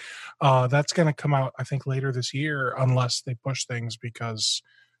out. That's going to come out, I think, later this year, unless they push things because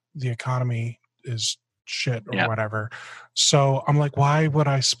the economy is shit or whatever. So I'm like, why would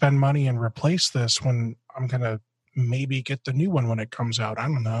I spend money and replace this when I'm going to maybe get the new one when it comes out? I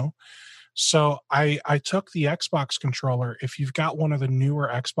don't know. So I took the Xbox controller. If you've got one of the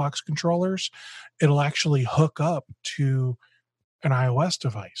newer Xbox controllers, it'll actually hook up to an iOS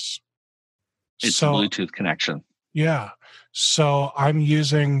device. It's a Bluetooth connection. Yeah. So I'm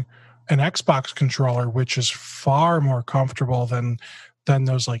using an Xbox controller, which is far more comfortable than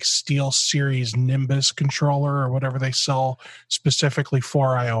those like Steel Series Nimbus controller or whatever they sell specifically for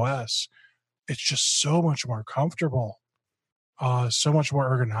iOS. It's just so much more comfortable. So much more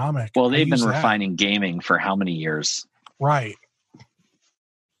ergonomic. Well, they've been refining gaming for how many years? Right.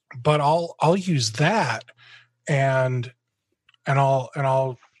 But I'll use that and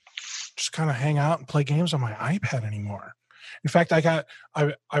I'll just kind of hang out and play games on my iPad anymore. In fact,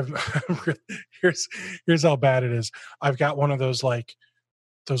 here's how bad it is. I've got one of those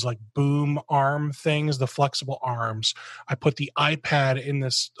boom arm things, the flexible arms. I put the iPad in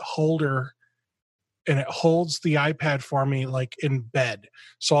this holder and it holds the iPad for me like in bed.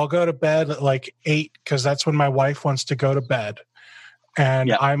 So I'll go to bed at like 8 because that's when my wife wants to go to bed.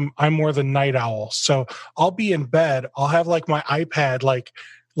 And I'm more the night owl. So I'll be in bed. I'll have like my iPad like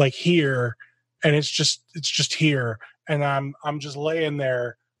here, and it's just here. And I'm just laying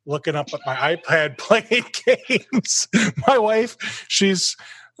there looking up at my iPad playing games. My wife, she's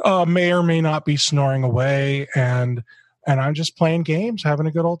may or may not be snoring away, and I'm just playing games, having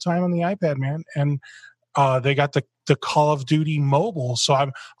a good old time on the iPad, man. And they got the Call of Duty mobile, so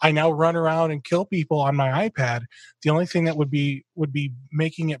I now run around and kill people on my iPad. The only thing that would be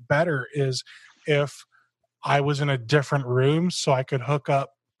making it better is if I was in a different room, so I could hook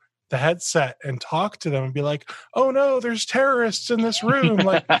up the headset and talk to them and be like, "Oh no, there's terrorists in this room!"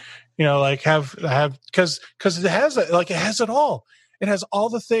 Like, like have because it has it all. It has all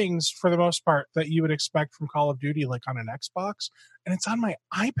the things for the most part that you would expect from Call of Duty, like on an Xbox, and it's on my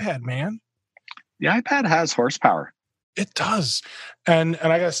iPad, man. The iPad has horsepower. It does, and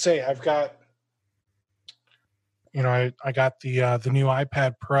I gotta say, I've got, I got the new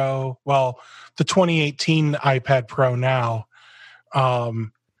iPad Pro, well, the 2018 iPad Pro now,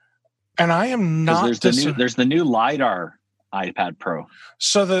 and I am not. There's the new LiDAR iPad Pro.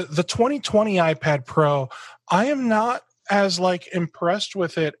 So the 2020 iPad Pro, I am not as impressed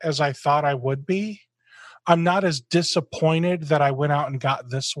with it as I thought I would be. I'm not as disappointed that I went out and got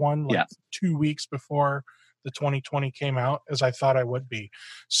this one 2 weeks before the 2020 came out as I thought I would be.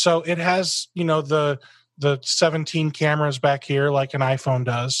 So it has, the 17 cameras back here like an iPhone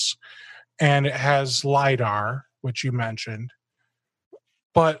does, and it has LiDAR, which you mentioned.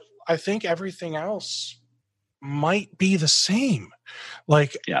 But I think everything else might be the same.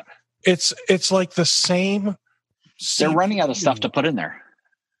 It's like the same They're running out of stuff to put in there.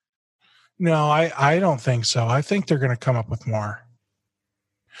 No, I don't think so. I think they're going to come up with more.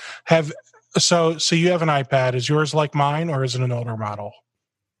 So you have an iPad. Is yours like mine, or is it an older model?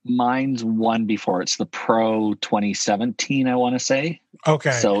 Mine's one before. It's the Pro 2017, I want to say.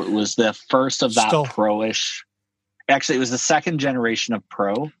 Okay. So it was the first of that Pro-ish. Actually, it was the second generation of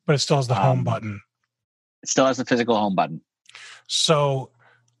Pro. But it still has the home button. It still has the physical home button. So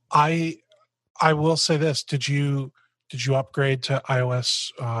I will say this. Did you upgrade to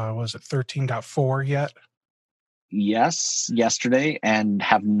iOS, was it 13.4 yet? Yes, yesterday, and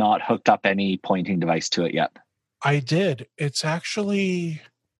have not hooked up any pointing device to it yet. I did. It's actually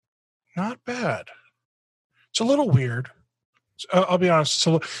not bad. It's a little weird. I'll be honest.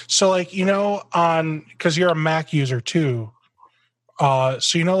 So like, because you're a Mac user too. So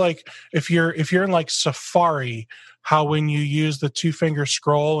like if you're in like Safari, how when you use the 2-finger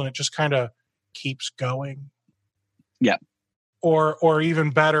scroll and it just kind of keeps going. Yeah. Or even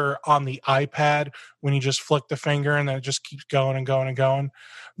better on the iPad when you just flick the finger and then it just keeps going and going and going.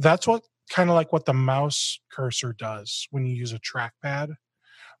 That's what kind of like what the mouse cursor does when you use a trackpad.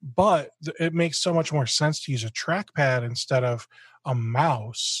 But it makes so much more sense to use a trackpad instead of a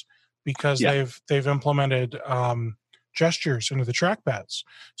mouse because they've implemented gestures into the trackpads.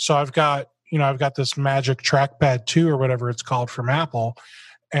 So I've got this Magic Trackpad 2 or whatever it's called from Apple,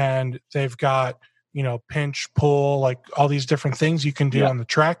 and they've got pinch, pull, like all these different things you can do on the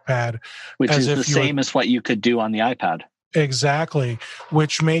trackpad. Which is the same as what you could do on the iPad. Exactly,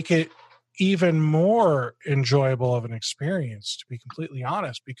 which make it even more enjoyable of an experience, to be completely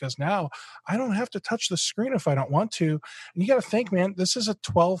honest, because now I don't have to touch the screen if I don't want to. And you got to think, man, this is a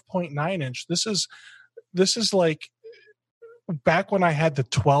 12.9 inch. This is like back when I had the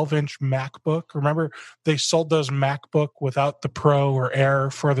 12-inch MacBook. Remember, they sold those MacBook without the Pro or Air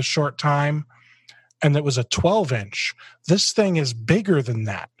for the short time. And it was a 12-inch. This thing is bigger than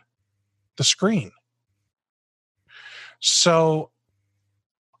that, the screen. So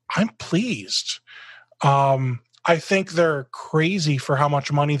I'm pleased. I think they're crazy for how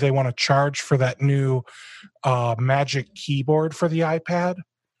much money they want to charge for that new Magic Keyboard for the iPad,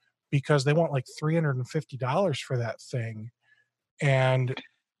 because they want like $350 for that thing. And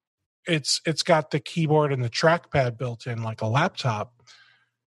it's got the keyboard and the trackpad built in like a laptop.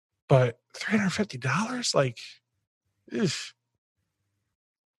 But $350, like,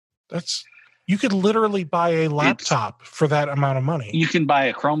 you could literally buy a laptop for that amount of money. You can buy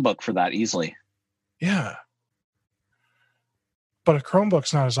a Chromebook for that easily. Yeah. But a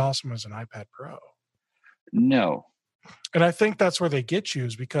Chromebook's not as awesome as an iPad Pro. No. And I think that's where they get you,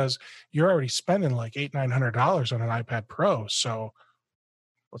 is because you're already spending like $800-900 on an iPad Pro. So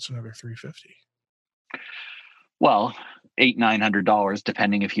what's another $350? Well, $800-900,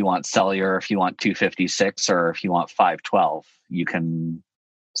 depending if you want cellular, if you want 256, or if you want 512. You can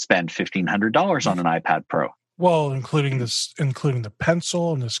spend $1,500 on an iPad Pro. Well, including the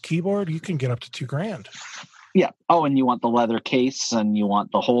pencil and this keyboard, you can get up to $2,000. Yeah. Oh, and you want the leather case, and you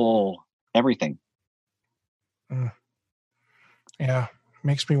want the whole everything. Yeah,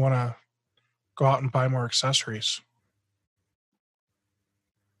 makes me want to go out and buy more accessories.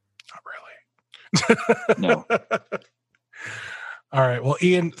 Not really. No. All right. Well,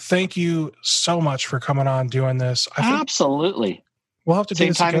 Ian, thank you so much for coming on doing this. Absolutely. We'll have to do Same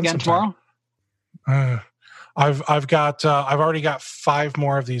this time again tomorrow. I've already got 5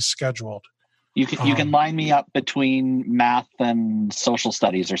 more of these scheduled. You can line me up between math and social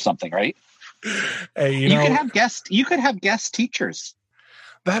studies or something, right? Hey, you could have guest teachers.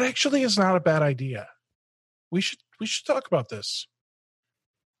 That actually is not a bad idea. We should talk about this.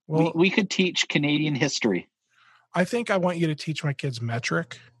 Well, we could teach Canadian history. I think I want you to teach my kids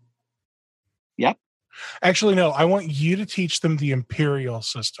metric. Yep. Actually, no. I want you to teach them the imperial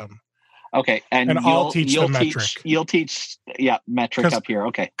system. Okay, and I'll teach them metric. You'll teach, metric up here.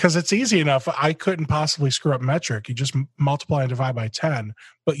 Okay, because it's easy enough. I couldn't possibly screw up metric. You just multiply and divide by 10,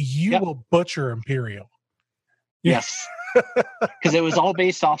 but you will butcher imperial. Yes, because it was all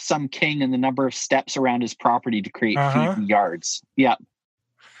based off some king and the number of steps around his property to create feet and yards. Yeah.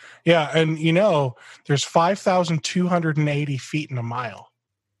 Yeah, and there's 5,280 feet in a mile.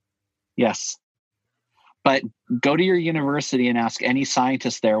 Yes. But go to your university and ask any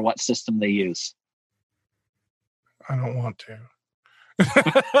scientist there what system they use. I don't want to.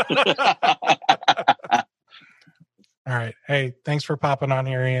 All right. Hey, thanks for popping on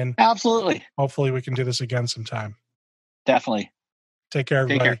here, Ian. Absolutely. Hopefully we can do this again sometime. Definitely. Take care,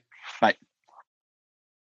 everybody. Take care. Bye.